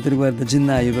pausa per quanto riguarda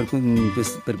gennaio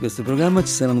per questo programma,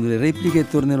 ci saranno delle repliche e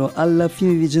tornerò alla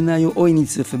fine di gennaio o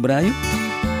inizio febbraio,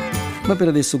 ma per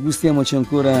adesso gustiamoci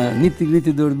ancora Nitty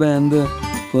Gritty Dirt Band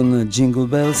con Jingle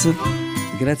Bells.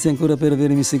 Grazie ancora per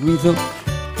avermi seguito,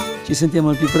 ci sentiamo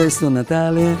al più presto.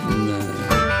 Natale,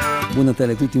 buon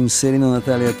Natale a tutti, un sereno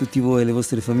Natale a tutti voi e le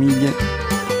vostre famiglie,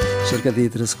 cercate di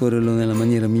trascorrerlo nella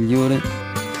maniera migliore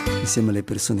insieme alle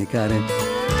persone care.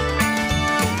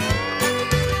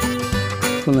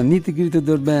 con la Nitty Gritty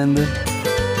Dirt Band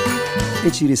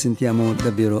e ci risentiamo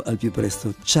davvero al più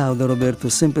presto. Ciao da Roberto,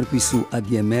 sempre qui su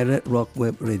ADMR Rock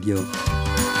Web Radio.